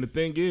 and the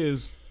thing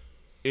is,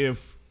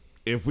 if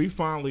we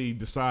finally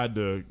decide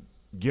to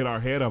get our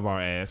head of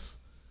our ass,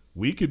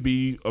 we could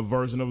be a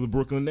version of the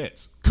Brooklyn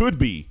Nets. Could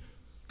be.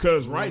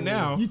 Because right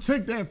now, you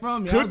took that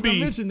from me. Could I was be.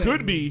 Gonna mention that.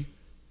 Could be.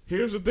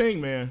 Here's the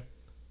thing, man.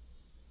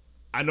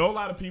 I know a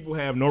lot of people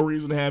have no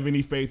reason to have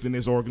any faith in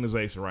this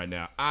organization right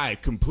now. I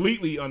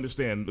completely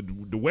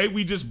understand. The way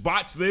we just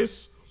botched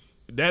this,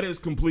 that is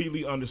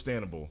completely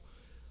understandable.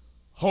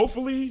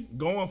 Hopefully,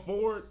 going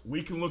forward,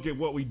 we can look at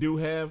what we do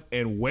have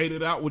and wait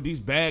it out with these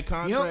bad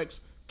contracts.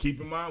 Yep.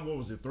 Keep in mind, what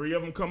was it, 3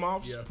 of them come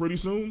off pretty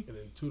soon? And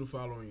then 2 the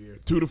following year.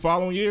 2 the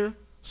following year.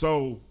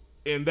 So,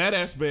 in that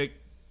aspect,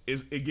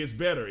 it gets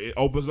better. It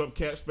opens up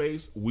cap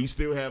space. We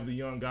still have the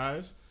young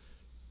guys.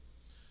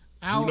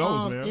 Who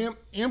knows, man?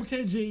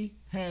 MKG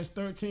has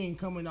 13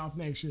 coming off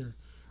next year.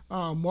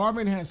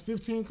 Marvin has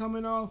 15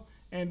 coming off,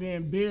 and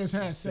then Biz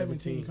has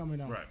 17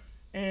 coming off. Right.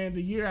 And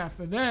the year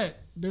after that,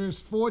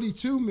 there's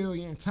 $42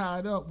 million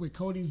tied up with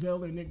Cody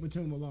Zeller and Nick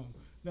Batum alone.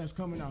 That's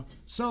coming out.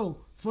 So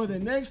for the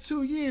next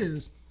 2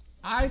 years,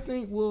 I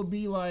think we'll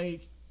be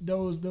like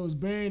those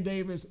Baron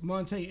Davis,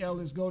 Monte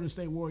Ellis, Golden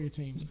State Warrior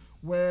teams,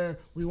 where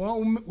we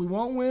won't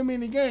win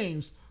many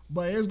games,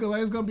 but it's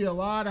gonna be a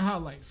lot of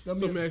highlights. So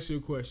let me ask you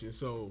a question.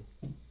 So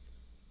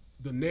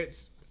the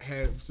Nets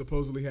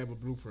supposedly have a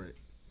blueprint,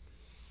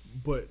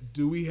 but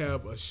do we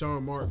have a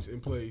Sean Marks in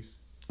place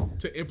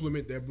to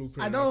implement that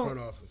blueprint in our front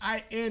office?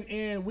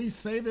 And we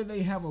say that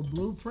they have a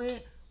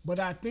blueprint, but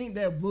I think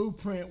that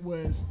blueprint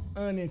was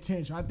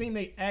unintentional. I think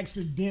they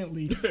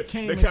accidentally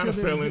came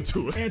fell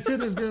into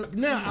this good.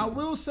 Now, I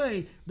will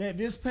say that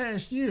this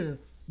past year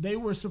they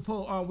were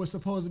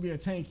supposed to be a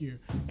tank year,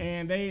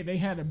 and they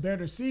had a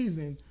better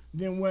season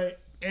than what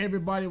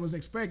everybody was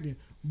expecting.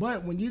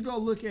 But when you go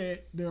look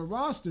at their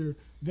roster,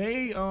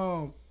 their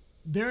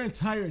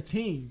entire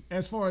team,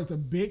 as far as the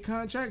big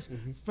contracts,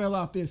 fell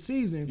out this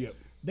season. Yep.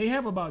 They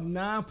have about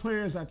 9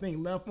 players, I think,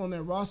 left on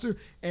their roster.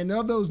 And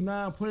of those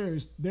 9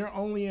 players, they're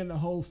only in the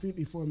whole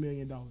 $54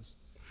 million.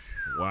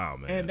 Wow,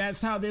 man. And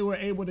that's how they were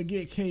able to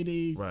get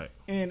KD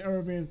and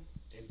Irving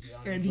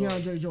and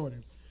DeAndre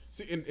Jordan.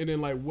 See, and then,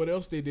 like, what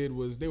else they did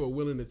was they were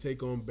willing to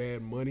take on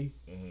bad money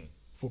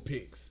for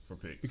picks.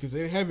 Because they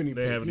didn't have any.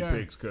 They picks. have any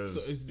picks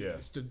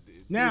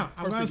because Now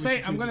I'm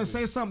gonna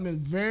say something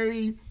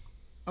very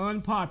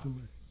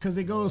unpopular because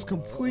it goes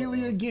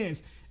completely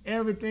against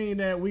everything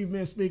that we've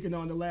been speaking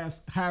on the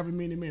last however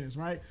many minutes,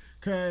 right?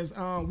 Because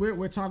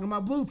we're talking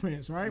about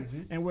blueprints, right?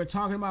 Mm-hmm. And we're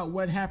talking about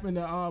what happened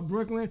to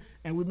Brooklyn,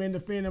 and we've been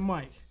defending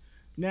Mike.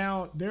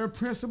 Now their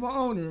principal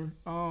owner,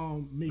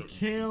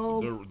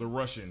 Mikhail, the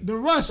Russian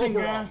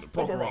guy,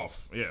 Prokhorov.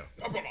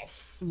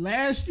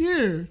 Last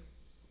year,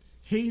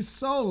 he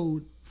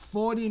sold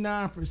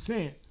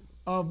 49%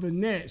 of the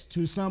Nets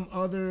to some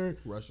other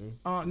Russian.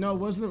 No, it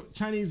wasn't a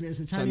Chinese guy. It's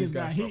a Chinese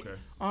guy.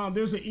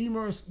 There's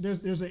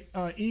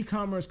an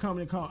e-commerce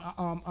company called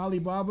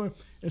Alibaba.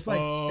 It's like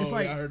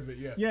I heard of it.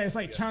 Yeah, it's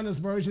like China's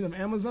version of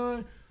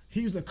Amazon.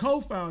 He's the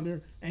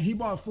co-founder, and he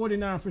bought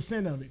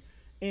 49% of it.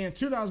 In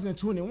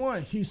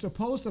 2021, he's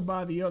supposed to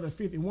buy the other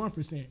 51%.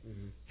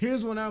 Mm-hmm.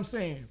 Here's what I'm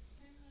saying: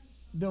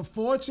 the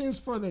fortunes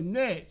for the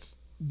Nets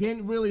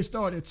didn't really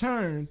start to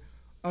turn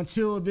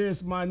until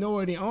this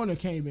minority owner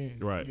came in.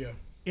 Right. Yeah.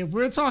 If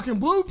we're talking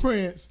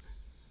blueprints,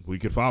 we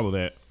could follow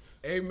that.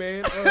 Hey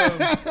man,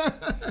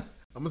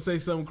 I'm gonna say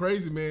something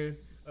crazy, man.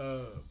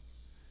 I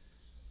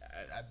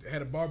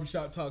had a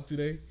barbershop talk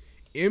today.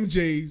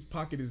 MJ's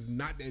pocket is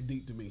not that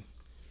deep to me.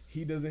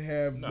 He doesn't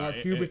have Mark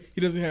Cuban.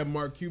 He doesn't have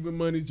Mark Cuban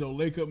money, Joe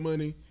Lacob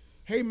money.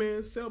 Hey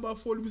man, sell about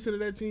 40% of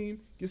that team.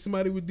 Get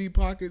somebody with deep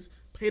pockets.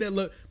 Pay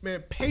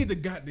that pay the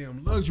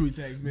goddamn luxury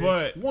tax, man.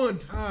 But one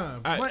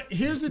time. But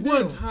here's the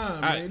deal. One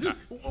time, man.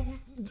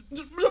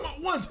 Just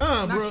one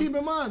time, bro. Now keep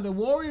in mind, the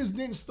Warriors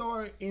didn't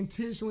start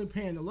intentionally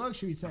paying the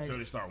luxury tax until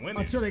they start winning.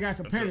 Until they got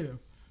competitive.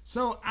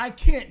 So I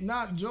can't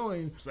knock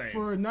Jordan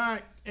for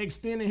not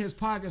extending his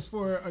pockets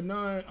for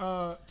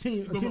a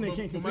team that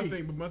can't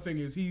compete. But my thing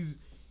is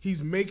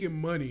he's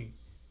making money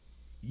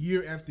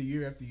year after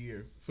year after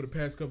year for the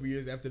past couple of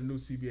years after the new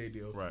CBA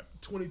deal. Right.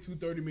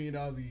 $30 million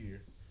a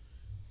year.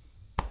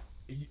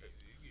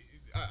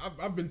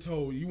 I've been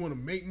told you want to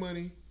make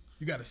money,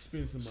 you got to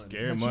spend some money.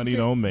 Scary money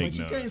don't make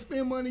none. But you can't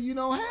spend money you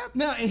don't have.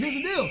 Now, and here's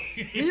the deal: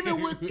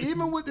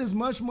 even with as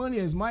much money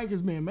as Mike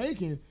has been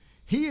making,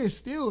 he is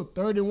still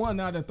 31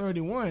 out of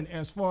 31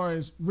 as far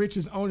as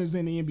richest owners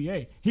in the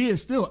NBA. He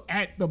is still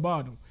at the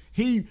bottom.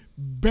 He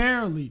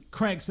barely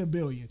cracks $1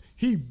 billion.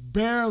 He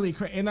barely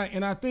cracks, and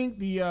I think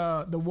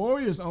the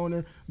Warriors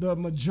owner, the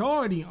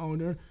majority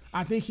owner,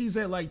 I think he's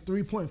at like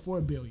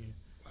 3.4 billion.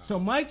 So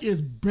Mike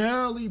is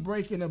barely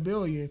breaking $1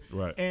 billion,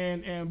 right?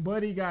 And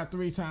Buddy got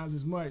 3 times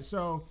as much.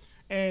 So,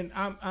 and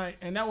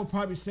that will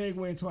probably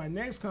segue into our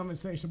next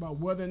conversation about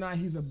whether or not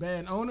he's a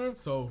bad owner.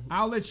 So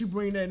I'll let you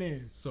bring that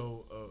in.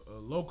 So a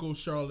local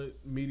Charlotte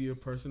media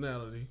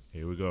personality,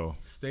 here we go,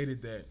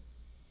 stated that,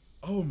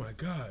 oh my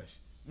gosh,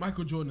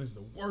 Michael Jordan is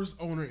the worst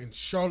owner in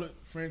Charlotte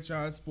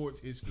franchise sports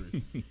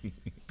history,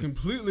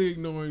 completely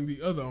ignoring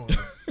the other owners.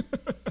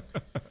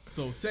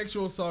 So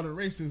sexual assault and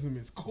racism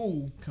is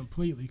cool.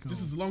 Completely cool.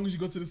 Just as long as you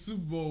go to the Super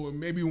Bowl and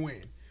maybe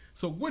win.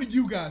 So what do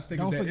you guys think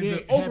of that? Is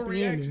it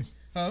overreaction?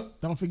 Huh?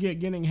 Don't forget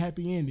getting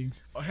happy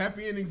endings.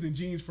 Happy endings and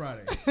Jeans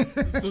Friday.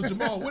 So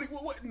Jamal,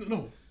 what?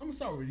 No, I'm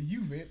sorry to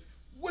you, Vince.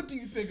 What do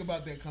you think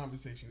about that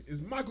conversation?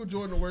 Is Michael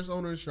Jordan the worst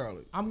owner in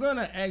Charlotte? I'm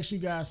gonna ask you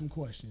guys some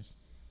questions,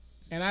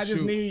 and I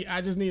just need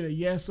a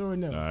yes or a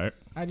no. All right.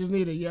 I just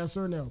need a yes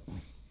or no.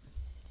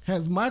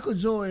 Has Michael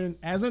Jordan,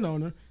 as an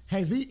owner,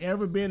 has he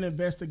ever been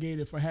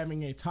investigated for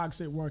having a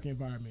toxic work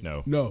environment?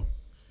 No.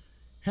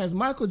 Has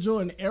Michael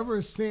Jordan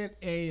ever sent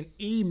an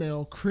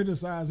email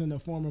criticizing a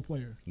former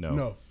player?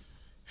 No.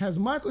 Has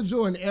Michael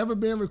Jordan ever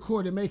been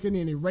recorded making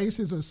any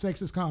racist or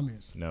sexist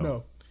comments?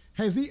 No.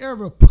 Has he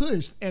ever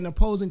pushed an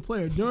opposing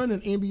player during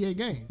an NBA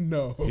game?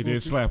 No. He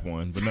did slap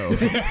one, but no.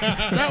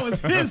 That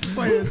was his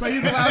player, so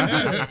he's allowed to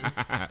do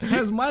that.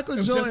 Has Michael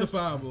Jordan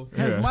justifiable.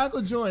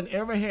 Michael Jordan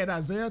ever had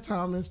Isaiah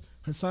Thomas,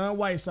 Hassan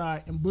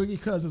Whiteside, and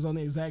Boogie Cousins on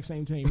the exact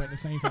same team at the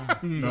same time?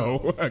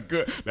 No.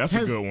 Good. That's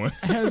a good one.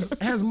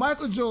 Has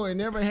Michael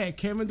Jordan ever had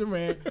Kevin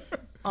Durant,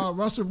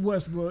 Russell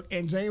Westbrook,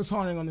 and James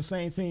Harden on the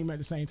same team at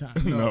the same time?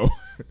 No.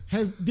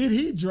 Did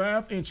he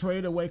draft and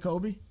trade away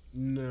Kobe?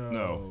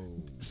 No.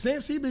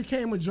 Since he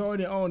became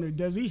majority owner,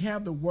 does he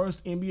have the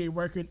worst NBA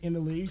record in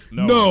the league?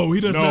 No, he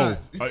does not.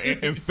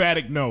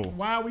 Emphatic no.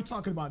 Why are we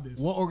talking about this?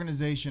 What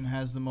organization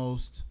has the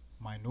most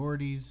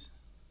minorities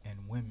and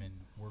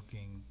women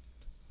working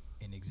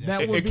in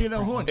executive? That would be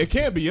the Hornets. It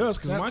can't be us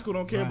because Michael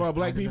don't care about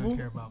black people.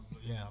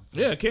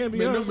 Yeah, it can't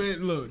be us.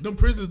 Look, them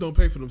prisoners don't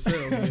pay for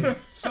themselves. Man.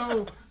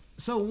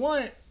 So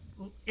one,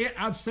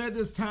 I've said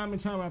this time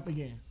and time after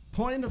again.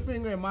 Pointing the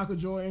finger at Michael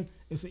Jordan,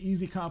 it's an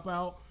easy cop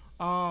out.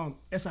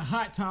 It's a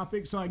hot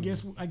topic, so I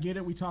guess I get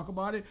it. We talk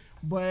about it,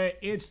 but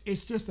it's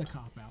just a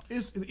cop out.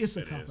 It's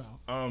a cop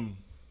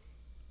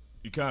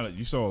out.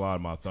 You stole a lot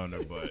of my thunder,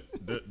 but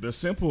the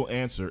simple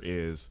answer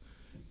is,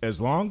 as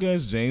long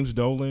as James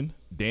Dolan,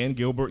 Dan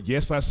Gilbert,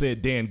 yes, I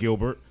said Dan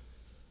Gilbert,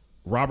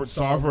 Robert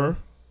Sarver,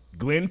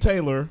 Glenn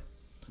Taylor,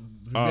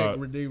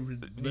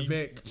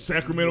 Vivek.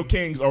 Sacramento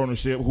Kings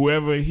ownership,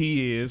 whoever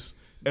he is,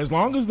 As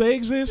long as they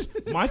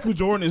exist, Michael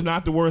Jordan is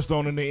not the worst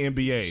owner in the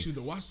NBA. Shoot,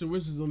 the Washington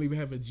Wizards don't even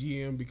have a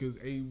GM because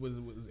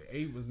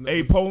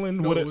Abe Poland.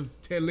 No, it was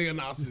Ted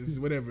Leonsis,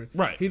 whatever.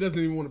 Right. He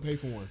doesn't even want to pay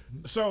for one.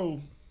 So,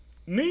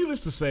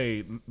 needless to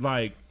say,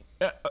 like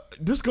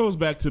this goes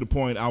back to the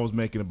point I was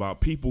making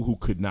about people who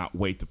could not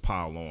wait to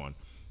pile on,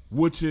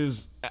 which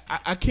is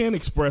I can't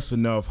express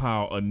enough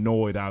how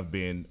annoyed I've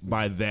been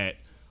by that.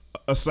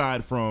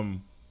 Aside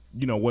from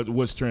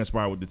what's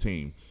transpired with the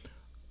team,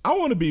 I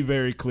want to be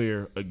very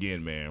clear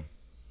again, man.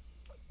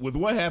 With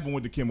what happened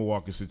with the Kemba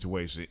Walker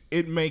situation,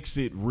 it makes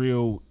it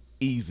real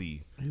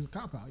easy He's a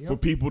cop out. Yep. for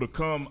people to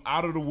come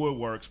out of the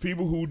woodworks,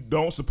 people who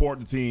don't support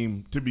the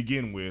team to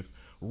begin with,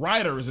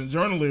 writers and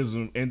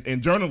journalism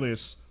and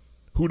journalists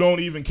who don't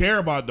even care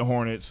about the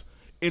Hornets.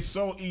 It's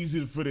so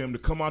easy for them to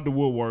come out the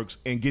woodworks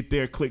and get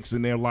their clicks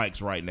and their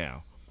likes right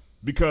now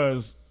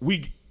because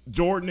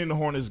Jordan and the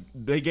Hornets,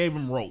 they gave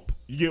him rope.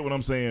 You get what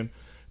I'm saying?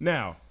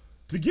 Now,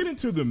 to get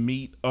into the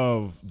meat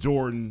of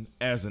Jordan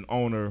as an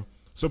owner,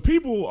 so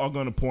people are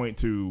going to point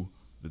to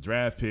the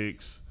draft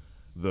picks,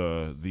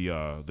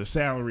 the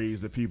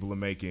salaries that people are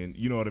making.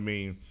 You know what I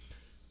mean?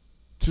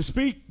 To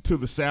speak to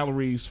the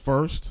salaries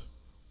first,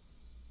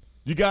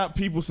 you got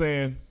people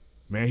saying,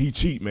 "Man, he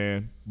cheap,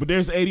 man." But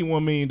there's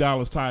 $81 million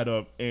tied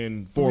up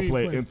in three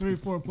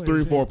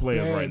or four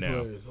players right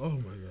now. Oh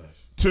my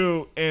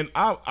gosh. And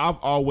I've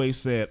always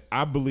said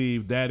I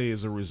believe that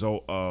is a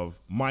result of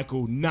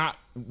Michael not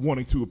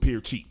wanting to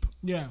appear cheap.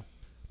 Yeah.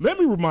 Let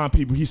me remind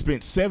people he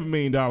spent $7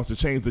 million to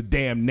change the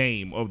damn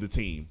name of the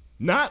team.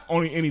 Not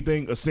on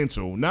anything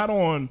essential, not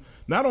on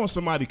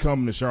somebody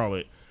coming to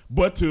Charlotte,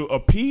 but to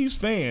appease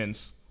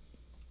fans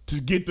to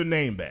get the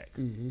name back.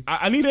 Mm-hmm.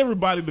 I need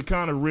everybody to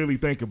kind of really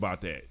think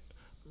about that.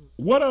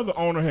 What other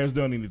owner has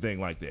done anything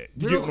like that?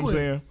 You get what I'm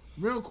saying?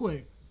 Real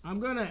quick. I'm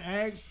going to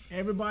ask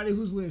everybody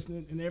who's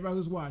listening and everybody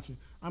who's watching,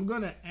 I'm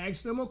going to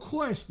ask them a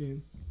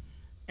question,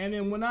 and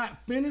then when I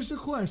finish the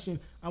question,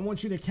 I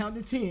want you to count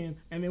to 10,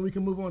 and then we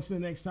can move on to the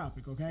next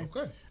topic, okay?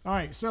 Okay. All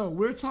right, so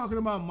we're talking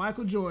about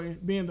Michael Jordan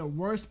being the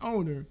worst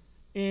owner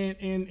in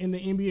the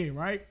NBA,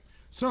 right?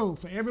 So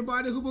for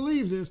everybody who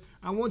believes this,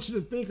 I want you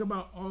to think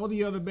about all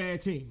the other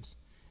bad teams.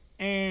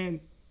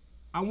 And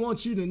I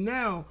want you to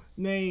now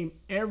name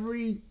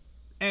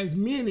as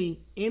many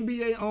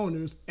NBA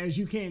owners as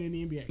you can in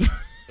the NBA.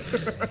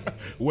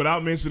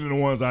 Without mentioning the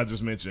ones I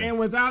just mentioned. And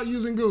without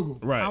using Google.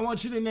 Right. I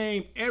want you to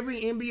name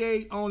every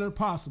NBA owner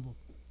possible.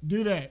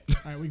 Do that. All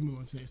right, we can move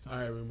on to the next topic.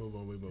 All right, we move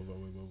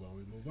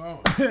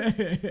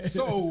on.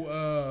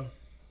 So,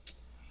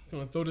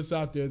 gonna throw this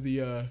out there.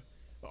 The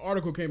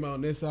article came out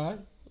on this side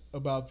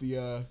about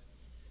the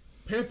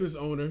Panthers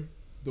owner,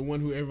 the one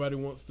who everybody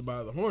wants to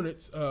buy the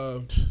Hornets,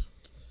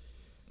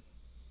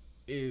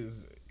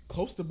 is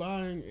close to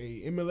buying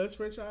a MLS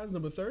franchise,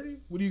 number 30.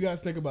 What do you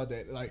guys think about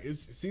that? Like, it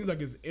seems like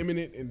it's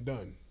imminent and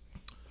done.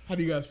 How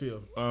do you guys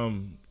feel?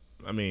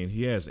 I mean,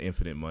 he has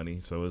infinite money,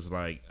 so it's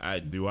like,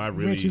 do I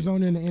really? Richest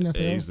owner in the NFL.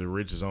 Yeah, he's the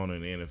richest owner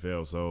in the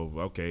NFL. So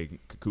okay,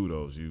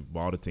 kudos, you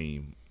bought a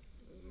team.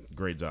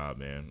 Great job,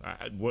 man.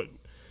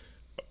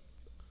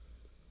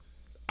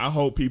 I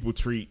hope people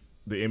treat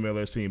the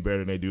MLS team better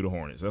than they do the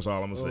Hornets. That's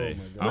all I'm gonna say.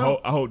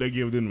 I hope they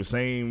give them the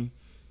same.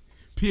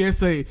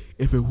 PSA: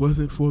 if it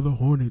wasn't for the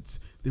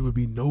Hornets, there would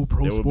be no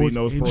pro sports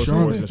in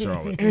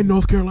Charlotte and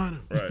North Carolina.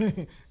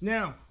 Right.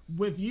 Now,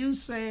 with you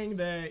saying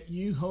that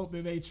you hope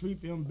that they treat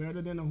them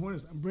better than the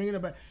Hornets, I'm bringing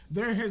it back.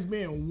 There has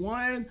been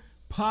one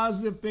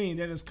positive thing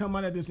that has come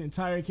out of this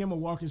entire Kemba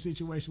Walker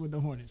situation with the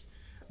Hornets.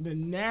 The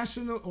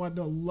national or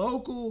the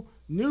local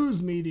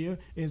news media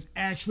is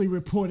actually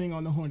reporting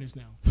on the Hornets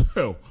now.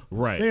 Oh,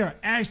 right. They are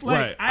actually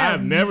right. I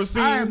have never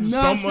seen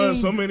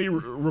so many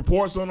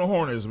reports on the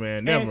Hornets,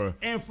 man. Never.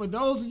 And for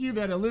those of you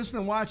that are listening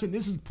and watching,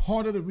 this is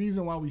part of the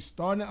reason why we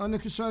started Under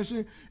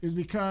Construction is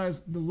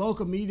because the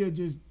local media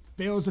just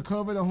fails to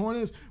cover the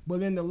Hornets.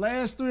 But in the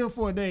last 3 or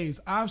 4 days,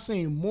 I've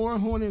seen more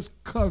Hornets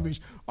coverage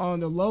on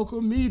the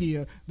local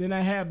media than I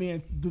have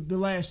been the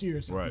last year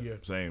or so. Right,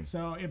 same.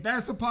 So if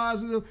that's a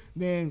positive,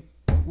 then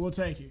we'll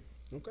take it.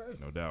 Okay.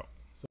 No doubt.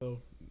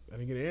 So I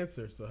didn't get an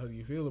answer. So how do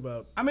you feel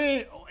about? I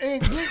mean,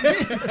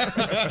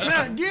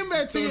 now getting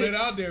back to it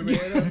out there, man.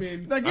 I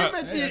mean, now getting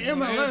back to your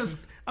MLS.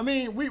 I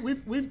mean,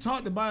 we've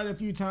talked about it a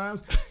few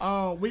times.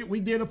 We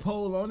did a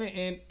poll on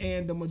it,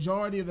 and the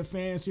majority of the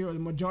fans here, or the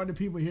majority of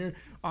people here,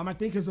 I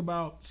think it's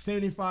about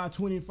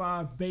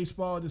 75-25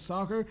 baseball to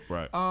soccer.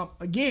 Right.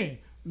 Again,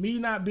 me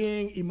not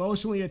being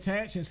emotionally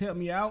attached has helped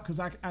me out because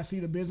I see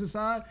the business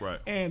side. Right.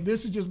 And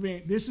this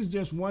is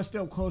just one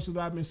step closer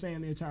that I've been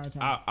saying the entire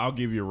time. I'll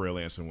give you a real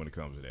answer when it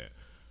comes to that.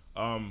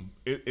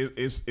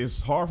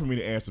 It's hard for me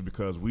to answer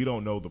because we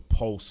don't know the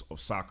pulse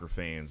of soccer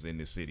fans in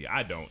this city.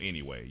 I don't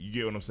anyway. You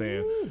get what I'm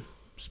saying? Ooh.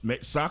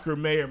 Soccer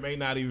may or may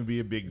not even be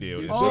a big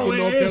deal. Oh, it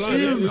is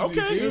huge.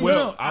 Okay.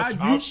 Well, I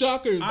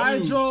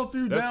drove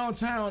through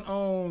downtown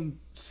on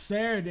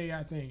Saturday,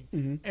 I think,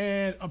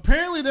 and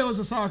apparently there was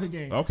a soccer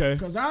game. Okay.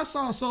 Because I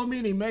saw so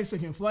many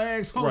Mexican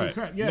flags. Holy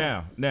crap!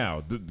 Yeah.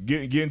 Now,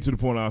 getting to the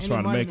point I was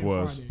trying to make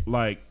was Friday.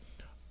 like,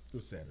 it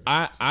was Saturday.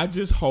 I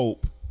just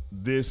hope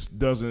this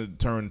doesn't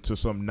turn to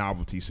some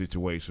novelty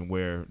situation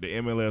where the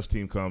MLS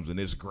team comes and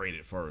it's great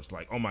at first.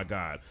 Like, oh, my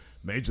God,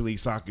 Major League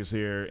Soccer's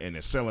here, and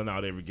they're selling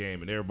out every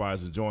game, and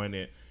everybody's enjoying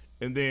it.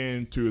 And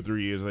then 2 or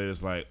 3 years later,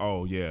 it's like,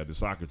 oh, yeah, the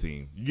soccer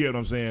team. You get what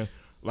I'm saying?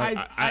 Like,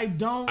 I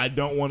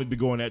don't want it to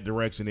go in that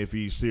direction if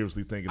he's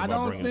seriously thinking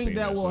about bringing the team. I don't think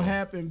that will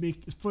happen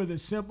for the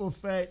simple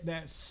fact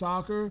that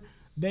soccer,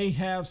 they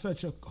have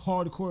such a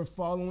hardcore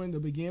following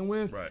to begin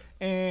with. Right.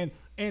 And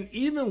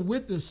even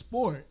with the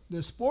sport,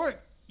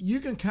 you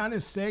can kind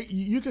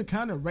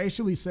of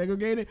racially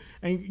segregate it,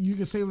 and you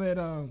can say that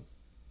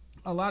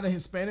a lot of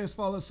Hispanics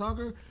follow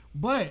soccer,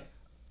 but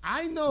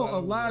I know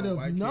a lot of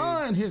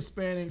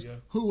non-Hispanics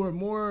who are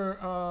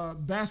more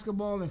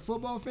basketball and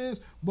football fans,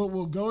 but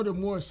will go to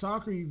more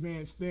soccer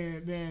events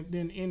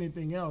than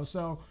anything else.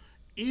 So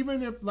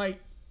even if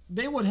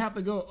they would have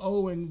to go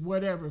 0 and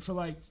whatever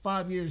for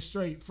 5 years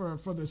straight for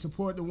the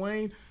support to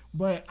wane.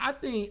 But I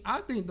think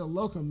the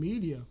local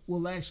media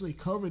will actually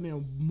cover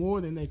them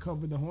more than they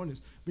cover the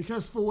Hornets,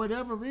 because for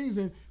whatever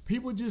reason,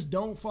 people just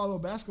don't follow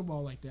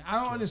basketball like that.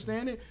 I don't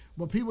understand it,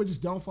 but people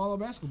just don't follow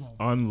basketball.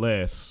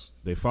 Unless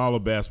they follow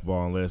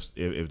basketball, unless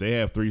if they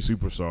have 3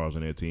 superstars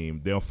on their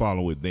team, they'll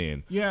follow it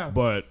then. Yeah.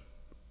 But,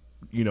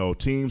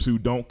 teams who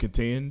don't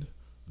contend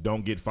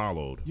don't get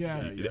followed.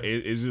 Yeah.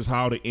 It's just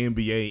how the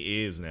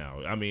NBA is now.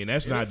 I mean,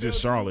 that's not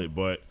just Charlotte,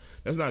 but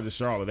that's not just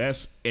Charlotte.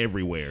 That's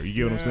everywhere. You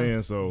get what I'm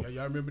saying? So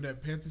y'all remember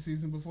that Panther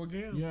season before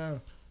Gale? Yeah.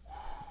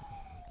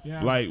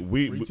 Yeah. Like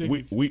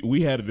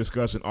we had a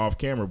discussion off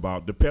camera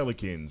about the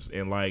Pelicans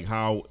and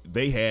how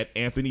they had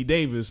Anthony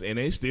Davis and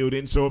they still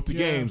didn't show up to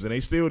games and they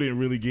still didn't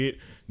really get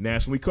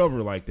nationally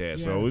covered like that.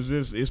 Yeah. So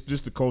it's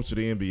just the culture of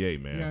the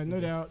NBA, man. Yeah,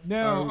 no doubt.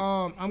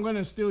 Now, I'm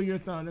gonna steal your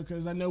thunder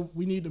because I know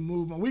we need to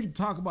move on. We can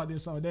talk about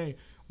this all day,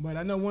 but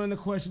I know one of the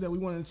questions that we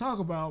wanted to talk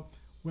about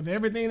with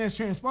everything that's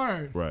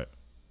transpired. Right.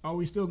 Are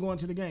we still going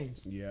to the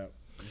games? Yeah.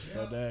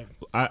 That.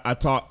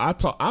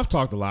 I've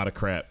talked a lot of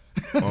crap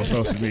on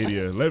social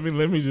media. Let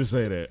me just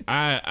say that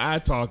I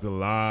talked a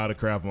lot of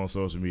crap on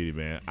social media,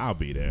 man. I'll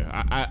be there.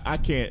 I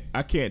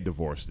can't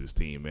divorce this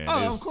team, man.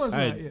 Oh, of course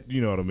not. Yeah.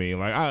 You know what I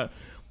mean?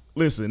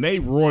 Listen, they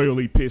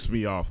royally pissed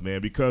me off,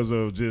 man, because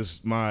of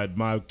just my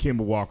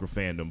Kemba Walker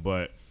fandom.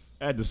 But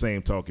at the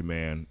same token,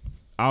 man,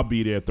 I'll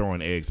be there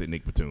throwing eggs at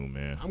Nick Batum,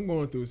 man. I'm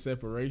going through a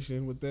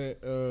separation with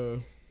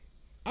that.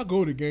 I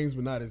go to games,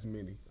 but not as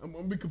many. I'm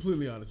gonna be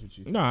completely honest with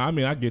you. No, I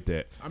mean I get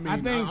that. I mean,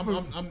 I'm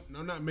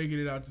not making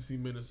it out to see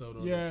Minnesota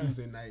on a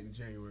Tuesday night in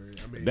January.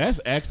 I mean, that's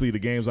actually the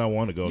games I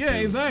want to go to. Yeah,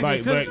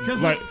 exactly.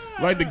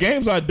 Like the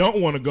games I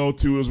don't want to go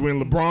to is when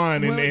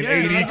LeBron and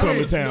AD come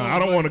to town. I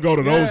don't want to go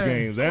to those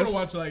games. I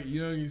want to watch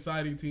young,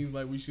 exciting teams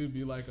like we should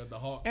be like the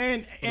Hawks.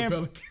 And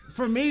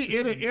for me,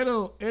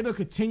 it'll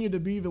continue to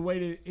be the way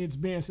that it's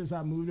been since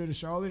I moved here to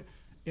Charlotte.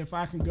 If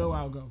I can go,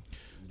 I'll go.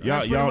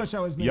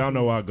 Y'all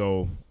know I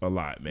go a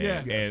lot,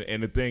 man. Yeah.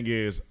 And the thing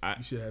is,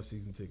 you should have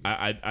season tickets.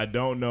 I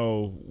don't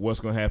know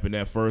what's gonna happen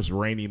that first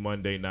rainy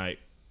Monday night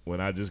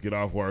when I just get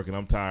off work and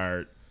I'm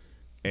tired,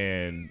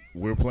 and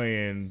we're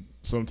playing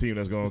some team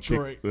that's gonna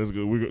kick.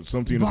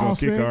 Some team that's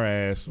gonna kick our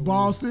ass.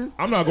 Boston.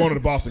 I'm not going to the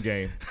Boston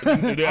game.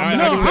 I'm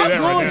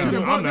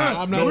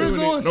not We're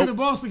going to the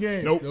Boston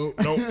game. Nope.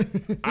 Nope.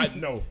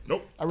 I'd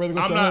rather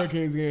go to the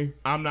Hurricanes game.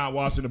 I'm not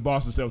watching the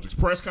Boston Celtics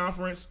press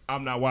conference.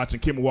 I'm not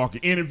watching Kemba Walker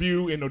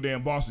interview in no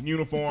damn Boston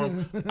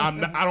uniform.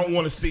 I don't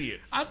want to see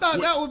it. I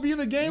thought that would be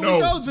the game we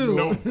go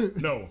to.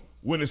 No.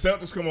 When the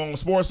Celtics come on the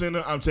Sports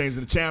Center, I'm changing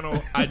the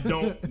channel. I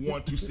don't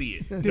want to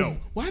see it. No.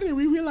 Why didn't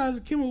we realize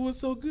that Kemba was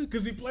so good?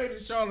 Because he played in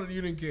Charlotte and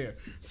you didn't care.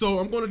 So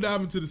I'm going to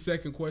dive into the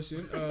second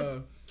question.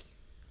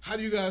 How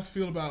do you guys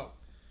feel about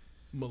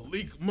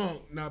Malik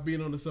Monk not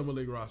being on the Summer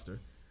League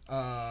roster?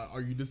 Are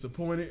you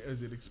disappointed?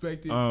 Is it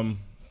expected? I'm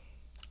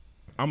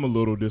a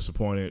little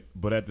disappointed,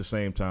 but at the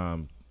same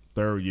time,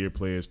 third-year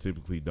players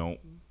typically don't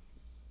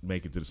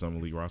make it to the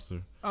Summer League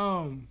roster.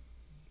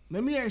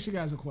 Let me ask you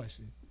guys a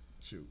question.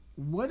 Shoot.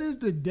 What is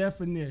the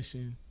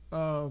definition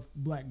of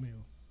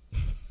blackmail?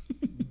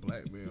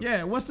 Blackmail.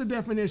 Yeah, what's the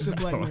definition of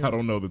blackmail? I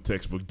don't know the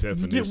textbook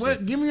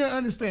definition. Give me your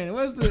understanding.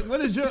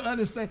 What is your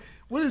understanding?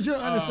 What is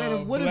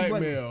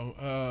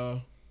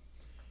blackmail?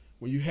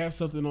 When you have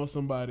something on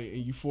somebody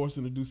and you force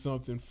them to do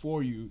something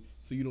for you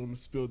so you don't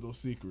spill those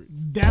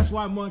secrets. That's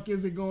why Monk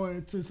isn't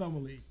going to Summer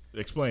League.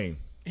 Explain.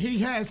 He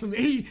has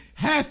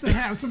to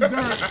have some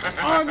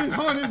dirt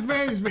on his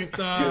management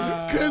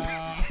because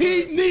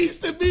he needs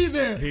to be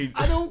there.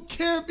 I don't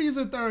care if he's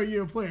a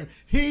third-year player.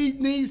 He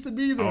needs to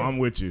be there. Oh, I'm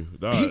with you.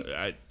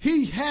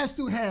 He has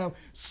to have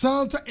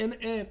some time.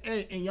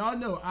 And y'all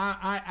know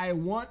I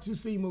want to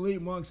see Malik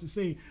Monk to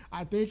see.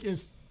 I think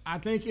his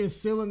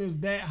ceiling is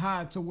that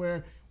high to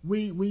where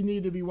we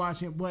need to be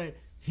watching, but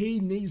he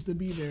needs to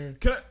be there.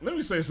 Let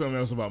me say something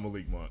else about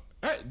Malik Monk.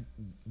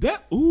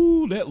 That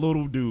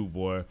little dude,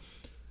 boy.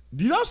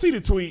 Did y'all see the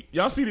tweet?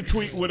 Y'all see the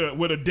tweet with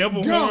a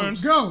devil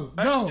horns? Go.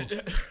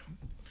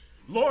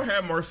 Lord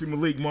have mercy,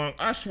 Malik Monk.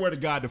 I swear to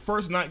God, the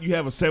first night you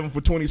have a 7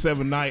 for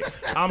 27 night,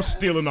 I'm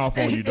stealing off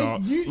on you,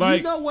 dog. You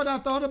know what I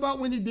thought about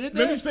when he did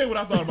that? Let me say what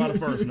I thought about it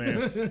first, man.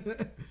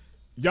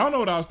 Y'all know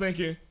what I was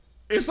thinking?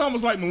 It's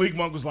almost like Malik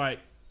Monk was like,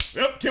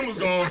 yep, Kim was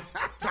gone.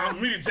 Time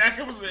for me to jack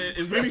up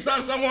as many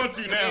shots as I want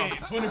to now.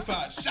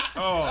 25 shots.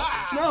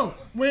 Oh, No,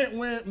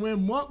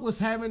 when Monk was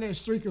having that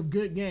streak of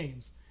good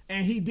games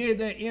and he did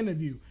that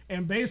interview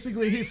and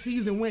basically his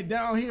season went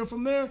downhill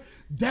from there,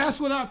 that's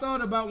what I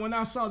thought about when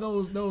I saw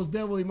those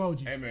devil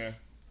emojis. hey man,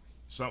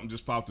 something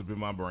just popped up in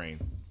my brain.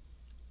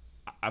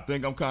 I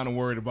think I'm kind of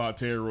worried about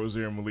Terry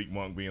Rozier and Malik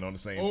Monk being on the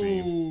same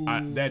team.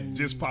 That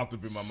just popped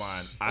up in my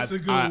mind. That's a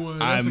good one.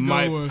 That's a good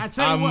one.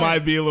 I might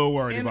be a little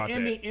worried about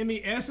in that. In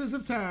the essence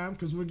of time,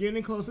 because we're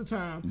getting close to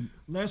time,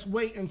 let's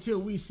wait until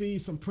we see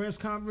some press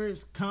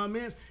conference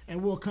comments,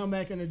 and we'll come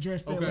back and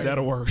address that later.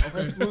 That'll work.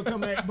 We'll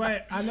come back.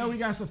 But I know we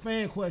got some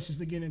fan questions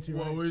to get into.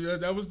 Well, Right?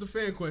 that was the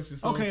fan question.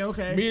 So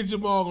Okay. Me and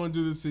Jamal going to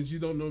do this since you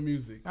don't know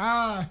music.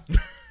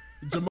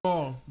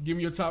 Jamal, give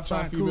me your top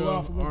Try 5 to cool female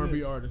off a little R&B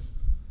bit. artists.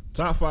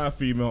 Top 5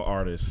 female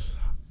artists.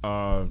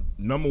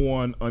 Number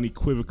 1,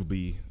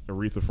 unequivocally,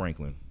 Aretha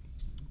Franklin.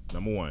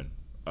 Number 1.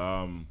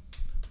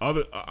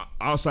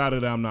 Outside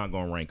of that, I'm not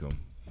gonna rank them.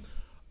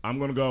 I'm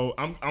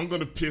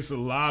gonna piss a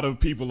lot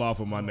of people off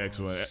on my next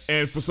one,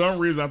 and for some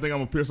reason, I think I'm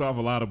gonna piss off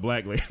a lot of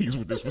black ladies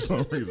with this. For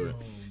some reason,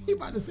 You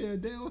about to say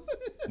Adele?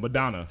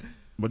 Madonna.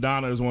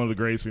 Madonna is one of the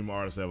greatest female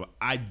artists ever.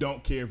 I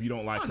don't care if you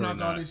don't like her or Knock all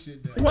not. this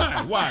shit down.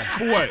 Why? Why?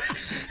 For what?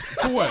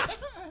 For what?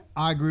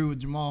 I agree with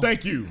Jamal.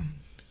 Thank you.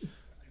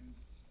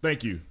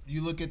 Thank you.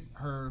 You look at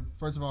her,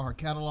 first of all, her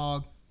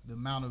catalog, the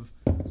amount of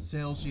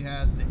sales she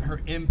has,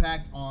 her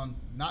impact on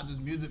not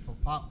just music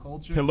but pop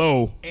culture.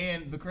 Hello.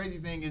 And the crazy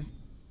thing is,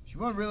 she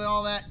wasn't really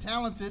all that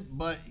talented,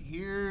 but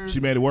here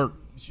She made it work.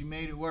 she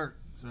made it work.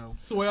 So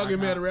why y'all get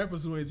mad at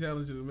rappers who ain't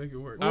talented to make it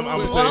work? I'm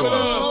gonna tell you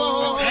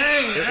what.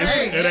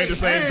 It ain't the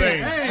same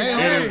thing.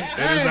 It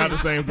is not the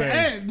same thing.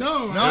 Hey,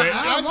 no,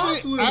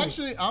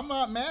 Actually, I'm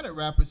not mad at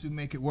rappers who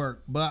make it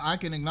work, but I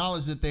can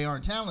acknowledge that they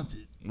aren't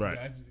talented. Right.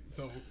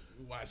 So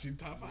why she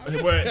top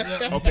 5?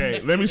 But okay,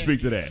 let me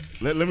speak to that.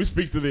 Let me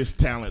speak to this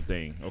talent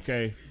thing.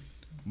 Okay,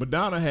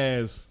 Madonna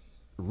has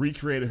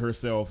recreated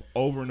herself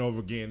over and over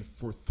again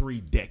for 3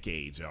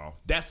 decades, y'all.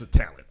 That's a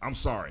talent. I'm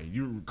sorry.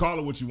 You call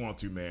it what you want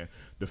to, man.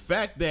 The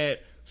fact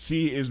that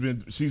she's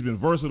been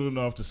versatile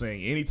enough to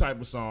sing any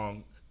type of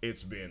song.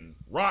 It's been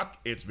rock,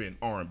 it's been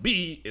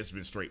R&B, it's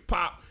been straight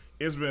pop.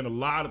 It's been a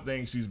lot of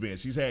things she's been.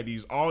 She's had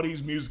all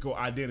these musical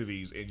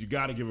identities, and you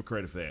got to give her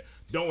credit for that.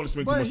 Don't want to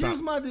spend too But much time.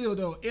 here's my deal,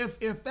 though.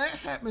 If that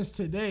happens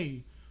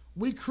today,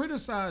 we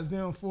criticize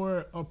them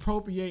for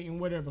appropriating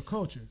whatever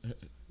culture.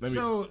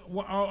 So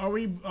are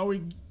we?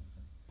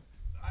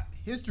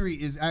 History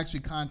is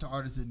actually kind to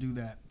artists that do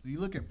that. You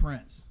look at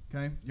Prince,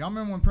 okay? Y'all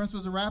remember when Prince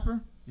was a rapper?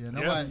 Yeah,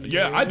 nobody.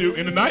 Yeah, I do.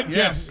 In the night,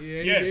 yes.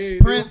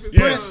 Prince,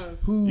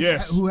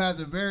 Yes. who has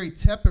a very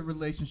tepid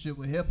relationship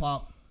with hip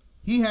hop.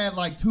 He had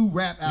like 2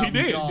 rap albums.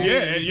 He did. y'all.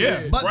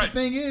 Yeah. But right. the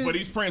thing is, but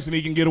he's Prince and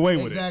he can get away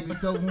with it. Exactly.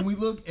 So when we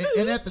look,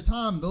 and at the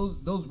time,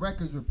 those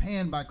records were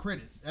panned by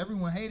critics.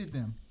 Everyone hated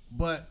them.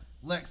 But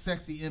let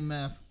Sexy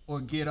MF or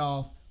Get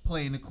Off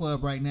play in the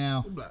club right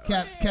now.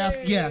 Yes,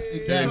 exactly.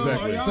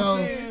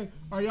 Exactly.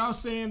 Are y'all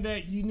saying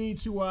that you need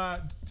to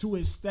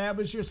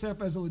establish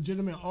yourself as a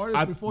legitimate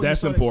artist before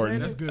that's you start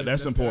important. expanding?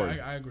 That's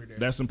important. I agree there.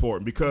 That's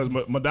important because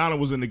Madonna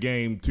was in the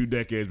game 2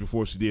 decades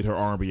before she did her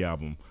R&B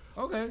album.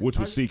 Okay. Which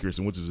was Secrets,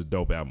 and which is a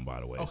dope album, by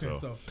the way. Okay,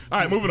 so all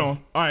right, moving on.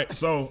 All right,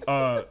 so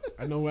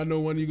I know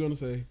one you're gonna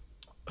say.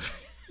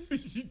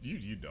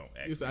 you don't.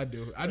 Actually. Yes, I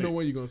do. I know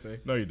what you're gonna say.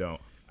 No, you don't.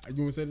 You want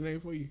me to say the name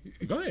for you?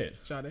 Go ahead.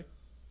 Sade.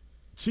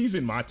 She's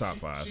in my top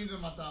 5. She's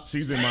in my top.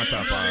 She's in my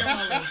top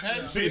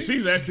 5.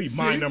 She's actually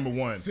my number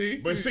 1. See?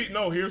 But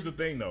no, here's the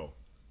thing though.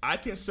 I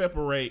can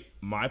separate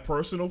my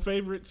personal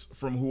favorites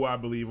from who I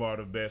believe are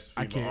the best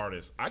female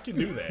artists. I can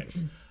do that.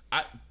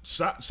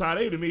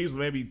 Sade to me is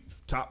maybe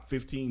top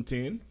 15,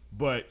 10,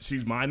 but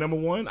she's my number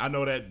 1. I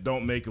know that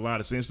don't make a lot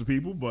of sense to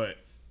people, but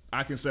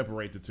I can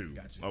separate the two.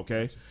 Gotcha.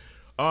 Okay.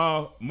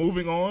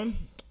 Moving on.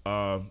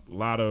 A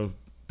lot of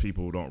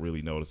people don't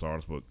really know this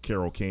artist, but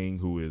Carole King,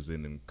 who is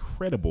an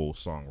incredible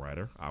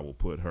songwriter, I will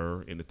put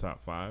her in the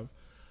top 5.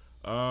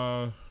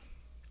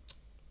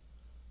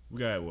 We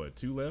got what,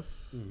 2 left?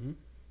 Mm-hmm.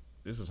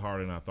 This is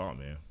harder than I thought,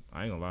 man.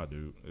 I ain't gonna lie,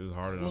 dude. This is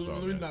harder than I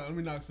thought. Let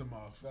me knock some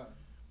off.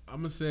 I'm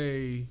gonna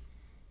say,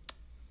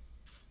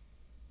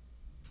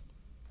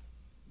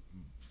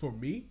 for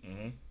me,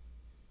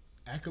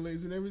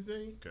 accolades and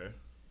everything. Okay.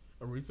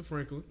 Aretha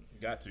Franklin.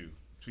 Got to.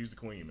 She's the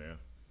queen, man.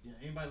 Yeah,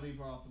 anybody leave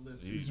her off the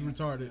list? She's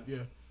retarded. Yeah.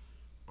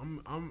 I'm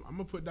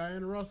gonna put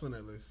Diana Ross on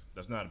that list.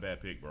 That's not a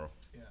bad pick, bro.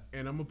 Yeah.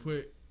 And I'm gonna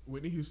put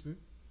Whitney Houston.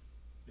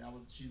 Yeah,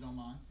 she's on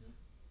mine. Yeah.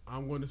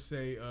 I'm gonna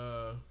say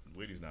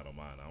Whitney's not on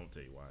mine. I don't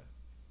tell you why.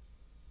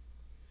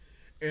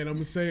 and I'm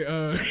gonna say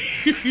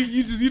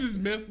you just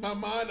messed my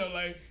mind up.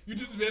 Like you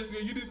just messed me.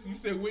 You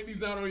said Whitney's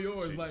not on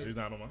yours. She's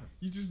not on mine.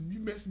 You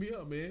messed me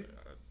up, man.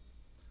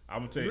 I'm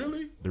gonna tell you.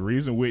 Really? The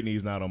reason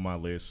Whitney's not on my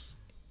list,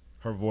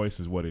 her voice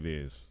is what it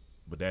is.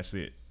 But that's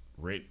it.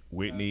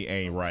 Whitney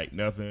ain't write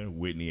nothing.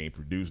 Whitney ain't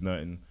produced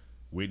nothing.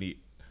 Whitney,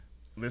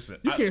 Listen,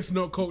 You can't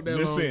smoke coke that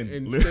long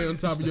and stay on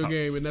top of your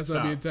game, and that's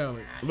not being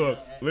talent. Look,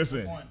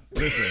 listen.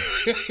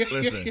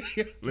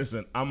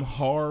 I'm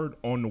hard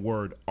on the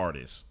word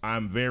artist.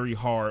 I'm very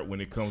hard when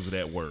it comes to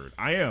that word.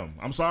 I am.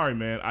 I'm sorry,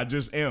 man. I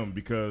just am,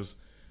 because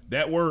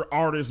that word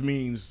artist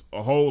means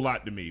a whole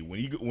lot to me.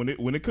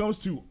 When it comes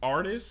to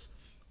artists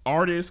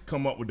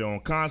come up with their own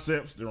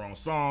concepts, their own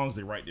songs.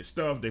 They write their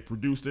stuff. They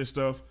produce their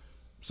stuff.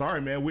 Sorry,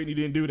 man. Whitney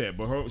didn't do that,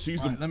 but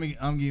she's. Right,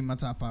 I'm giving my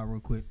top 5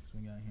 real quick. So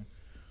we got here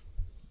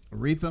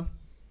Aretha,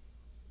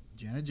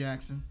 Janet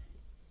Jackson.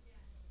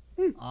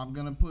 I'm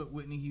gonna put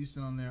Whitney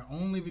Houston on there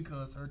only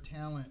because her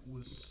talent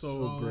was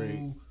so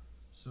great,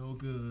 so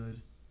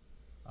good.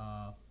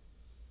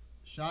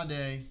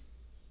 Sade,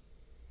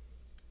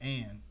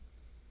 and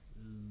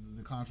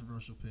the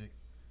controversial pick.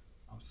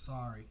 I'm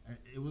sorry,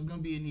 it was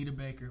gonna be Anita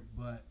Baker,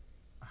 but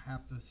I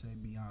have to say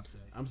Beyonce.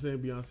 I'm saying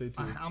Beyonce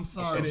too. I'm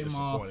sorry,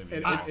 Jamal.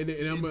 And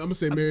I'm gonna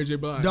say Mary J.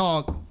 Blige.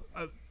 Dog.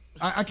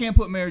 I can't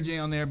put Mary J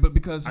on there, but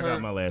because I got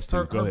my last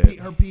two. Go ahead.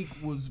 Her peak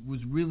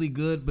was really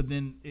good, but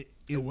then it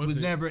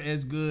was never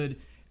as good.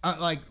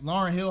 Like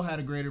Lauryn Hill had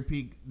a greater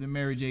peak than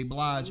Mary J.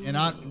 Blige, and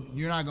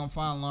you're not gonna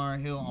find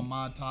Lauryn Hill on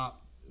my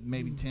top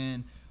maybe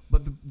 10.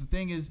 But the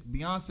thing is,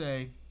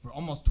 Beyonce for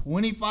almost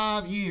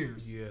 25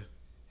 years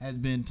has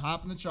been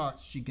top in the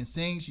charts. She can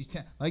sing. She's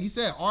like you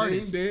said,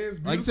 artist.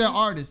 Like you said,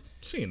 artist.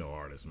 She ain't no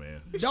artist, man.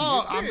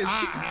 Dog, she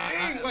can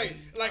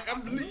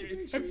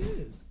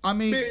sing. I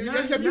mean,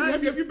 have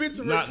you been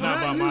to her? Not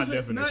by my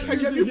definition.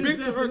 Have you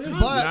been to her?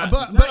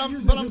 But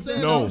I'm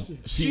saying no.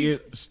 She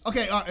is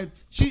okay.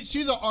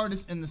 She's an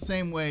artist in the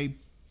same way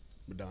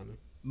Madonna.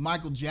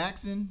 Michael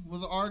Jackson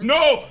was an artist.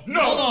 No.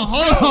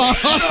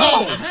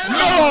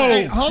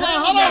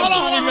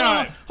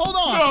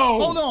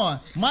 Hold on.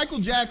 Michael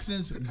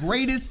Jackson's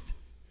greatest,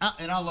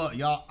 and I love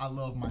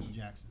Michael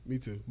Jackson. Me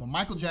too. But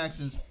Michael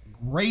Jackson's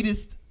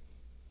greatest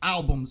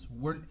albums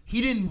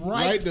he didn't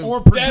write them. or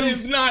produce. That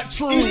is not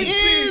true.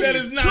 That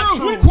is not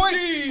true.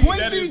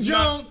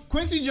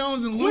 Quincy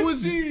Jones and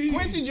Louis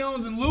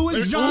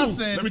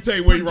Johnson. Let me tell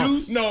you where you're wrong.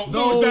 No,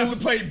 Louis Johnson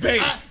played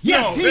bass.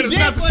 Yes, he did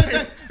play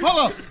bass.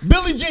 Hold on,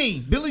 Billie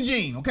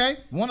Jean. Okay,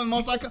 one of the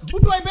most iconic. Who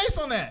played bass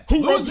on that?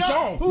 Who wrote the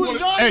song? Who was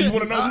Johnson? Hey, you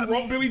want to know who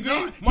wrote Billie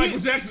Jean? Michael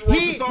Jackson wrote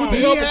the song.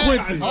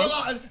 Hold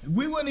on,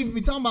 we wouldn't even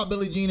be talking about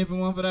Billie Jean if it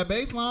weren't for that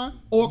bass line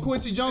or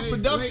Quincy Jones'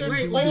 production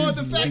or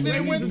the fact that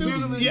it went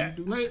through. Yeah,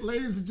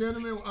 ladies and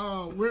gentlemen,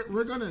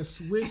 we're gonna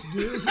switch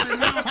gears right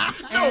now.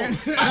 No,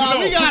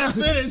 we gotta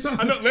finish.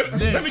 I know.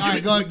 Let me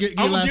I'm gonna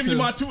give you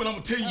my 2, and I'm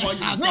gonna tell you why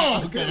you're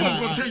wrong. I'm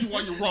gonna tell you why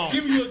you're wrong.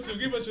 Give me your 2.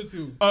 Give us your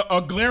 2.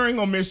 A glaring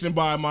omission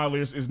by my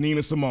list is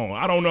Nina Simone.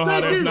 I don't know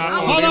how that's not on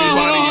Hold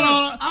anybody.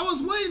 on. I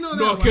was waiting on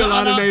that. North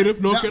Carolina native.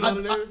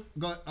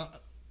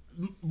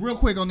 Real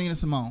quick on Nina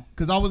Simone,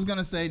 because I was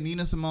gonna say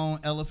Nina Simone,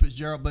 Ella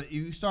Fitzgerald, but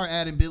you start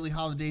adding Billie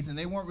Holidays, and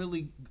they weren't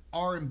really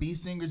R&B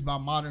singers by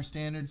modern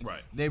standards.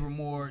 Right. They were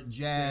more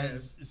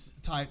jazz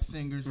type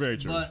singers. Very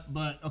true.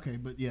 But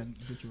yeah,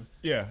 good choice.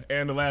 Yeah,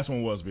 and the last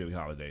one was Billie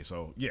Holiday.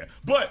 So yeah,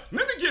 but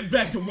let me get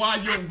back to why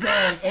you're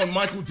wrong on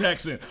Michael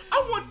Jackson.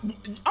 I'm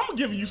gonna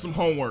give you some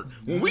homework.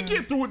 When we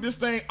get through with this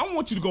thing, I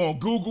want you to go on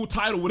Google,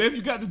 Tidal, whatever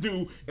you got to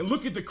do, and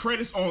look at the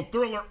credits on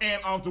Thriller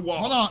and Off the Wall.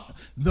 Hold on,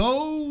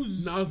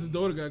 those. Nas's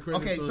daughter got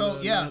credits. Okay, so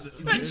yeah,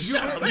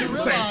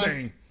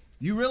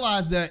 you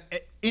realize that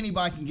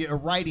anybody can get a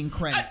writing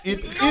credit.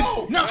 Yes,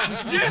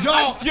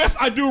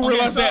 I do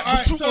realize that.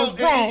 But you are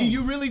wrong.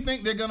 You really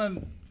think they're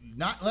gonna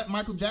not let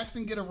Michael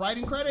Jackson get a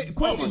writing credit?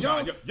 Quincy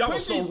Jones, y'all are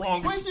so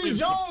wrong. Quincy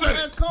Jones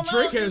has come out.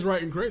 Drake has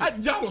writing credit.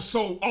 Y'all are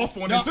so off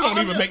on this. It don't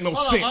even make no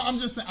sense. I'm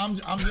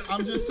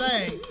just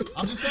saying.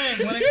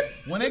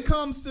 When it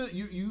comes to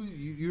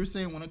you're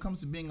saying when it comes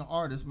to being an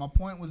artist, my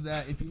point was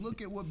that if you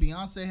look at what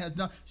Beyonce has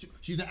done,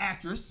 she's an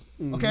actress.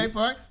 Okay,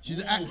 fine.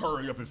 She's an actress.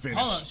 Hurry up and finish.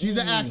 Hold on. She's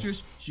an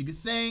actress. She can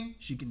sing.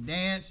 She can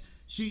dance.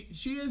 She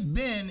has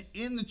been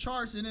in the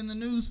charts and in the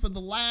news for the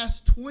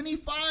last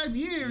 25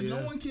 years. Yeah.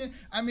 No one can.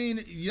 I mean,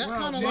 that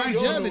kind of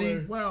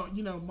longevity. Well,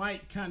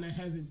 Mike kind of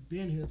hasn't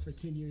been here for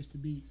 10 years to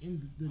be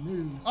in the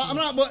news. So I'm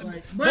not, but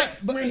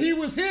when he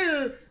was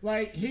here,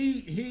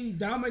 he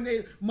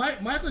dominated.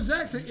 Michael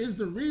Jackson is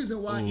the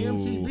reason why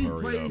MTV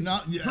plays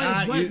black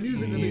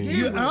music to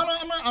begin with.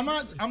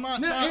 I'm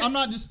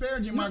not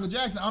disparaging Michael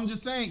Jackson. I'm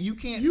just saying you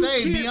can't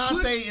say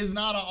Beyonce is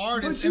not an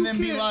artist and then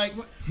be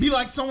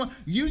like someone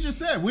you just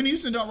said. Whitney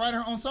Houston don't write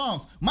her own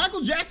songs.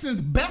 Michael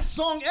Jackson's best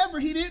song ever,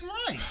 he didn't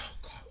write.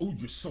 Oh,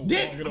 you're so wrong.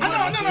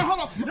 Hold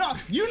on. No,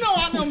 you know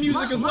I know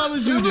music as well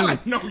as you do.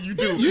 No, you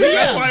do.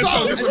 That's why it's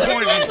so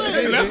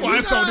disappointing. That's why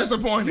it's so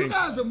disappointing. You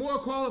guys are more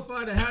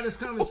qualified to have this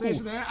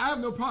conversation. I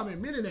have no problem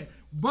admitting that.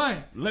 But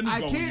I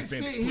can't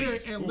sit here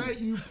and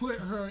let you put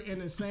her in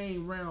the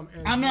same realm.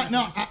 I'm not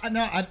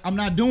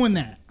doing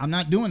that.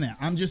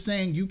 I'm just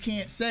saying you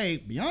can't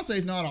say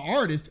Beyonce's not an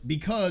artist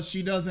because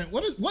she doesn't.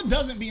 What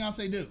doesn't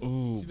Beyonce do?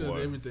 Ooh, she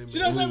does everything. She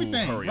does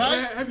everything,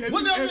 right? Have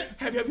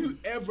you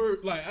ever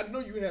I know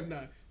you have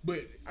not, but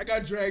I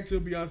got dragged to a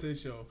Beyonce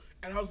show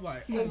And I was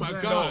like, oh my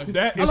God.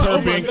 That is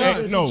her being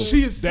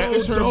she is that so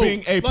is her dope.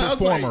 being a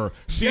performer.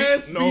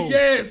 Yes.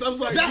 I was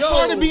like, that's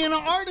part of being an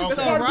artist,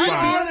 though,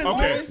 right?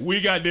 Okay,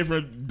 we got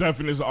different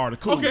definitions of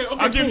artist. Cool. Okay,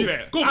 I'll give you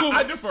that. Cool.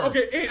 I defer.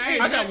 Okay,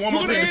 I got one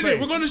more thing to say.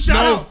 We're going to shout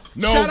outs.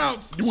 Shout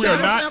outs. We are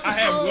not. I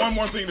have one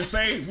more thing to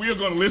say. We are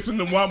going to listen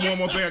to one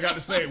more thing I got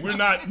to say. We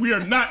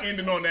are not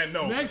ending on that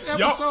note. Next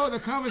episode, the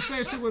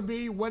conversation would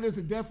be, what is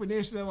the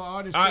definition of an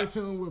artist? Stay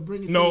tuned. We'll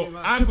bring it to you.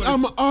 Because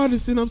I'm an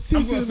artist and I'm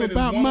sensitive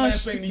about my shit. I'm going to say this one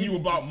last thing to you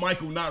about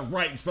Michael not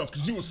writing stuff,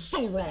 because you were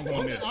so wrong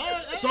on this.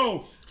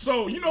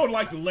 So you know,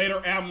 like the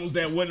later albums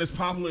that wasn't as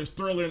popular as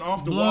Thriller and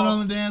Off the Blood Wall,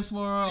 on the Dance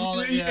Floor, all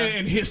that,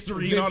 and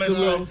History and all that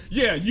stuff.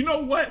 Yeah, you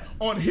know what?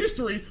 On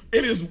History,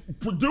 it is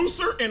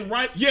producer and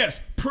writer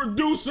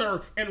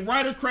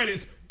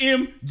credits.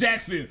 M.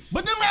 Jackson.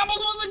 But them albums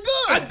wasn't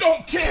good. I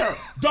don't care.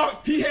 Dog,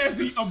 he has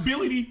the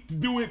ability to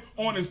do it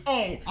on his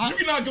own. You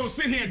cannot go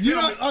sit here and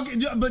tell me. Okay,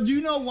 but do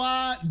you know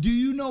why? Do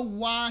you know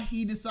why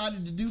he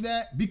decided to do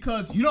that?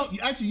 Because you know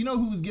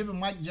who was giving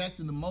Mike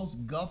Jackson the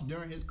most guff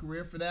during his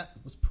career for that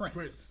was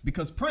Prince.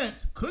 Because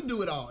Prince could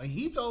do it all, and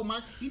he told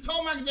Michael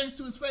Jackson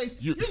to his face,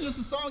 "You're just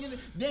a song and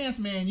dance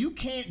man. You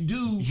can't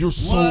do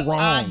what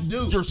I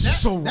do." You're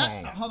so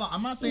wrong. Hold on,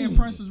 I'm not saying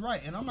Prince is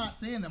right, and I'm not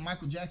saying that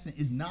Michael Jackson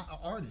is not an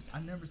artist. I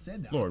never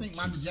said that. Lord, I think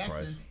Michael Jesus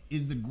Jackson Christ.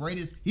 is the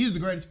greatest. He's the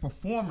greatest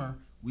performer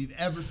we've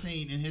ever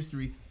seen in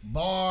history,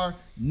 bar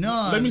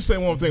none. Let me say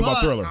one more thing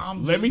about Thriller.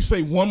 Let me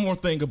say one more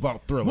thing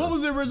about Thriller. What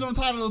was the original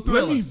title of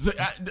Thriller?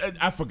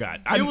 I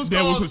forgot. It was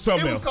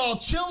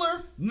called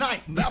Chiller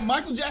Night.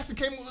 Michael Jackson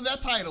came up with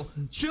that title,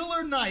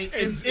 Chiller Night,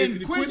 and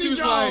Quincy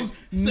Jones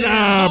said,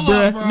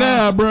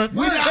 Nah, bruh.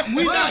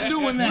 We not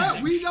doing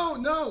that. We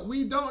don't know.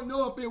 We don't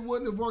know if it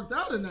wouldn't have worked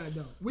out or not,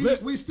 though.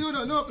 We still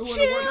don't know if it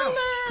wouldn't have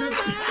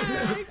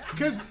worked out.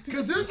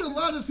 Because there's a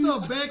lot of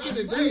stuff back in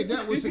the day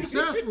that was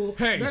successful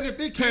that if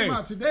it came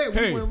out today,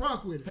 we wouldn't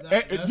rock with it.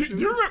 Do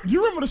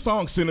you remember the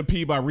song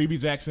Centipede by Reby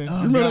Jackson? You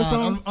remember that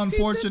song?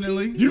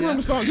 Unfortunately. You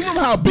remember the song? You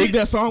remember how big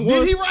that song was?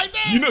 Did he write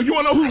that? You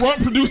want to know who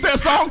produced that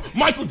song?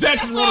 Michael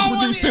Jackson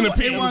produced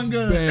Centipede. It wasn't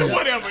good.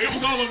 Whatever. It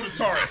was all over the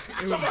charts.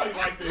 Somebody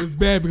liked it. It's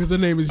bad because her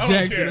name is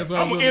Jackson. That's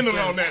why I'm going to end it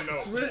on that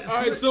note.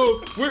 All right,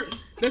 so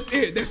that's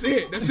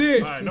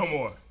it. All right, no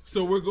more.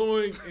 So we're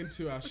going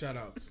into our shout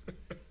outs.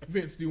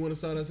 Vince, do you want to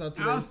start us out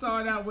today? I'll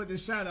start out with the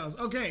shout outs.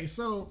 Okay,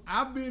 so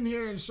I've been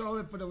here in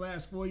Charlotte for the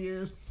last 4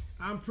 years.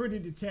 I'm pretty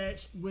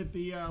detached with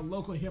the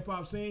local hip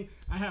hop scene.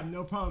 I have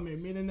no problem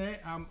admitting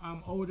that.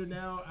 I'm older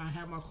now. I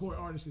have my core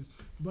artists,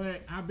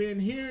 but I've been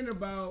hearing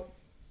about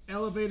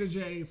Elevator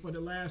J for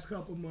the last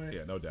couple months.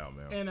 Yeah, no doubt,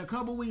 man. And a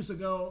couple weeks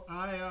ago,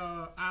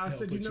 I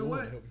said, you know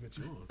what?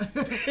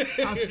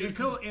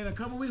 And a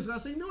couple weeks ago, I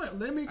said, you know what?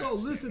 Let me go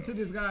listen to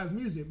this guy's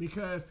music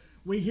because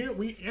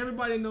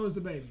everybody knows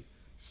the baby.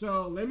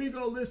 So let me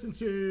go listen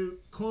to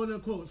quote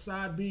unquote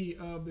side B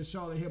of the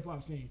Charlotte hip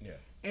hop scene. Yeah.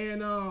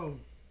 And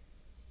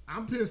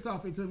I'm pissed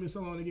off it took me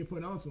so long to get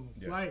put onto him.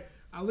 Yeah. Like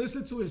I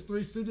listened to his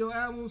 3 studio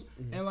albums,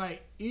 and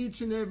like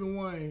each and every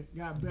one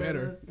got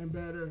better and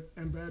better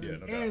and better. Yeah,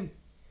 no doubt. And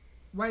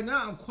right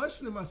now I'm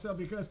questioning myself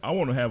because I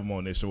want to have him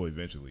on this show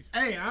eventually.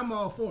 Hey, I'm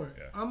all for it.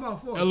 Yeah. I'm all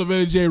for it.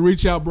 Elevator J,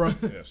 reach out, bro.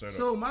 Yeah,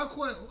 So my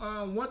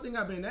one thing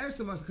I've been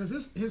asking myself,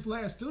 because his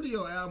last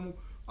studio album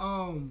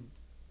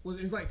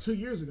it's like 2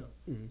 years ago.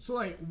 So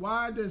like,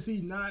 why does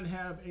he not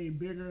have a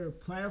bigger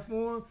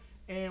platform?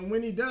 And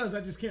when he does, I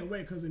just can't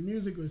wait because the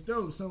music was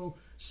dope. So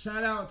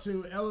shout out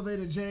to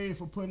Elevator J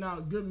for putting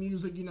out good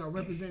music,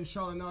 representing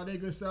Charlotte and all that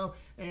good stuff.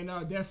 And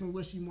definitely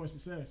wish you more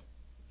success.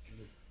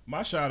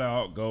 My shout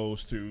out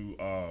goes to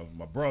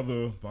my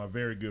brother, my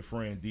very good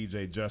friend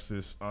DJ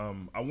Justice.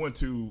 I went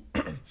to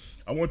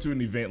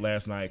an event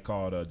last night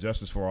called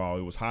Justice for All.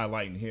 It was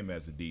highlighting him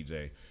as a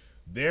DJ.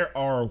 There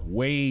are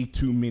way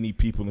too many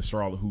people in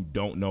Charlotte who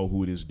don't know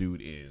who this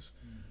dude is.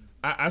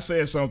 I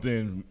said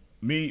something.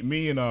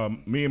 Me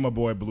and my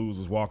boy Blues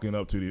was walking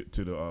up to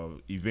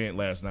the event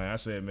last night. I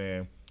said,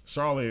 man,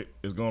 Charlotte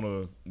is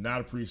gonna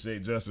not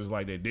appreciate Justice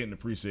like they didn't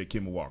appreciate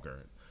Kimmel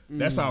Walker.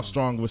 That's how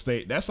strong of a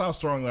state. That's how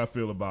strongly I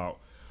feel about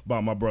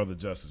my brother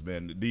Justice,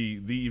 man.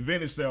 The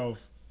event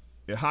itself,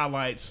 it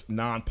highlights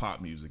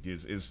non-pop music.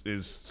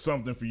 Is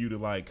something for you to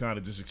like kind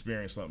of just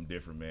experience something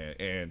different, man.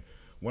 And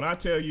when I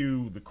tell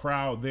you the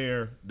crowd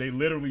there, they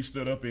literally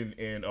stood up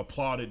and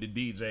applauded the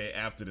DJ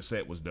after the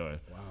set was done.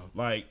 Wow.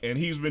 Like, and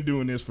he's been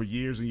doing this for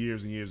years and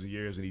years and years and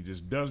years, and he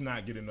just does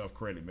not get enough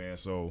credit, man.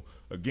 So,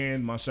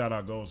 again, my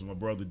shout-out goes to my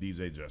brother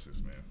DJ Justice,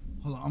 man.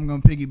 Hold on, I'm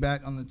going to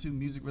piggyback on the 2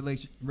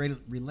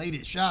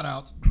 music-related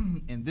shout-outs,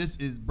 and this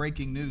is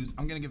breaking news.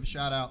 I'm going to give a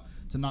shout-out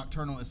to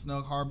Nocturnal and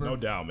Snug Harbor. No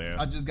doubt, man.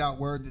 I just got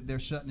word that they're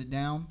shutting it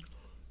down.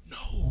 No.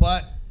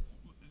 But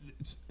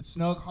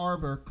Snug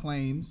Harbor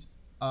claims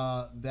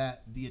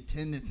that the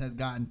attendance has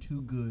gotten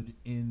too good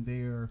and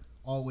they're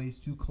always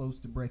too close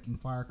to breaking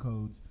fire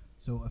codes.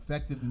 So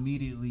effective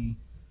immediately,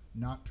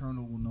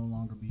 Nocturnal will no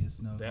longer be a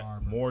Snug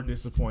Harbor. More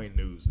disappointing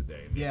news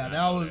today. Yeah,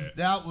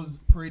 that was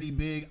pretty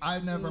big.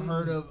 I've never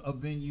heard of a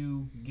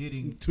venue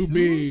getting too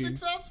big,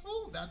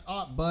 successful. That's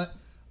odd, but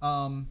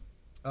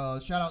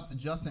Shout out to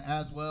Justin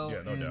Aswell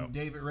Yeah, no and doubt.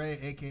 David Ray,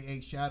 aka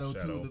Shadow,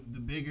 two of the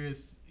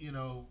biggest,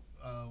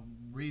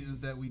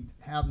 reasons that we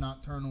have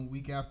Nocturnal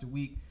week after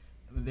week.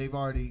 They've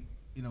already,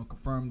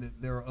 confirmed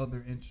that there are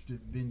other interested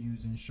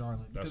venues in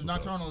Charlotte because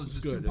Nocturnal is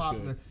just too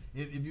popular.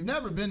 If you've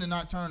never been to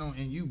Nocturnal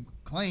and you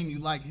claim you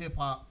like hip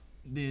hop,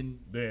 then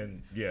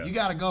yeah, you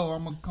gotta go. Or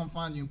I'm gonna come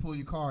find you and pull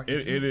your car. It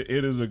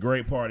is a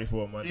great party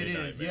for a Monday night. It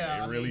is, man.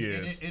 yeah. It really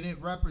is, and it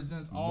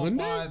represents all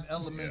five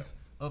elements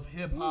of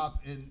hip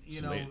hop, and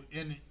in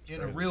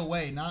a real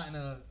way, not in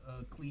a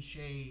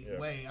cliche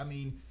way. I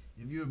mean,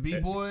 if you're a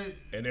b-boy,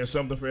 and there's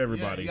something for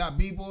everybody. You got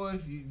b-boy.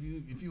 If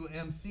you an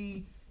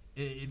MC,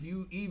 if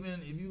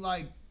you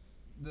like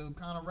the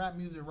kind of rap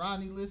music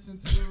Rodney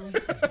listens to,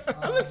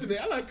 I listen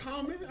to. I like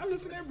Common. I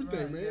listen to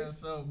everything, man. Yeah.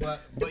 So,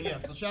 but yeah.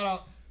 So shout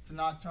out to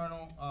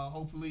Nocturnal.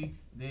 Hopefully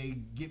they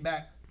get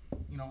back,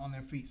 on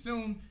their feet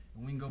soon,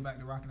 and we can go back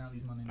to rocking out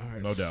these Monday nights. All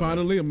right. No doubt.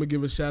 Finally, I'm gonna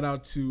give a shout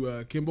out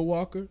to Kimba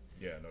Walker.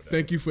 Yeah, no doubt.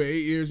 Thank you for 8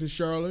 years in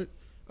Charlotte.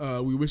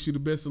 We wish you the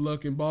best of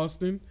luck in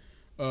Boston.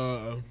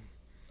 I'm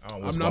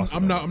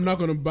not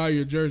gonna buy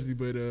you a jersey,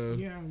 but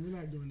yeah, we're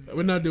not doing that.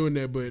 We're not doing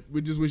that, but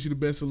we just wish you the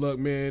best of luck,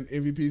 man.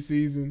 MVP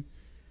season.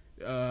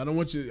 I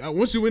want you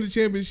to win the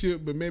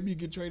championship, but maybe you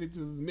get traded to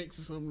the Knicks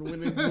or something to win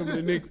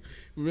the Knicks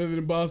rather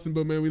than Boston.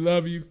 But man, we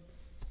love you.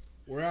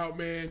 We're out,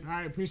 man. All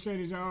right, appreciate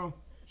it, y'all.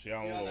 See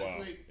y'all in a little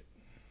while.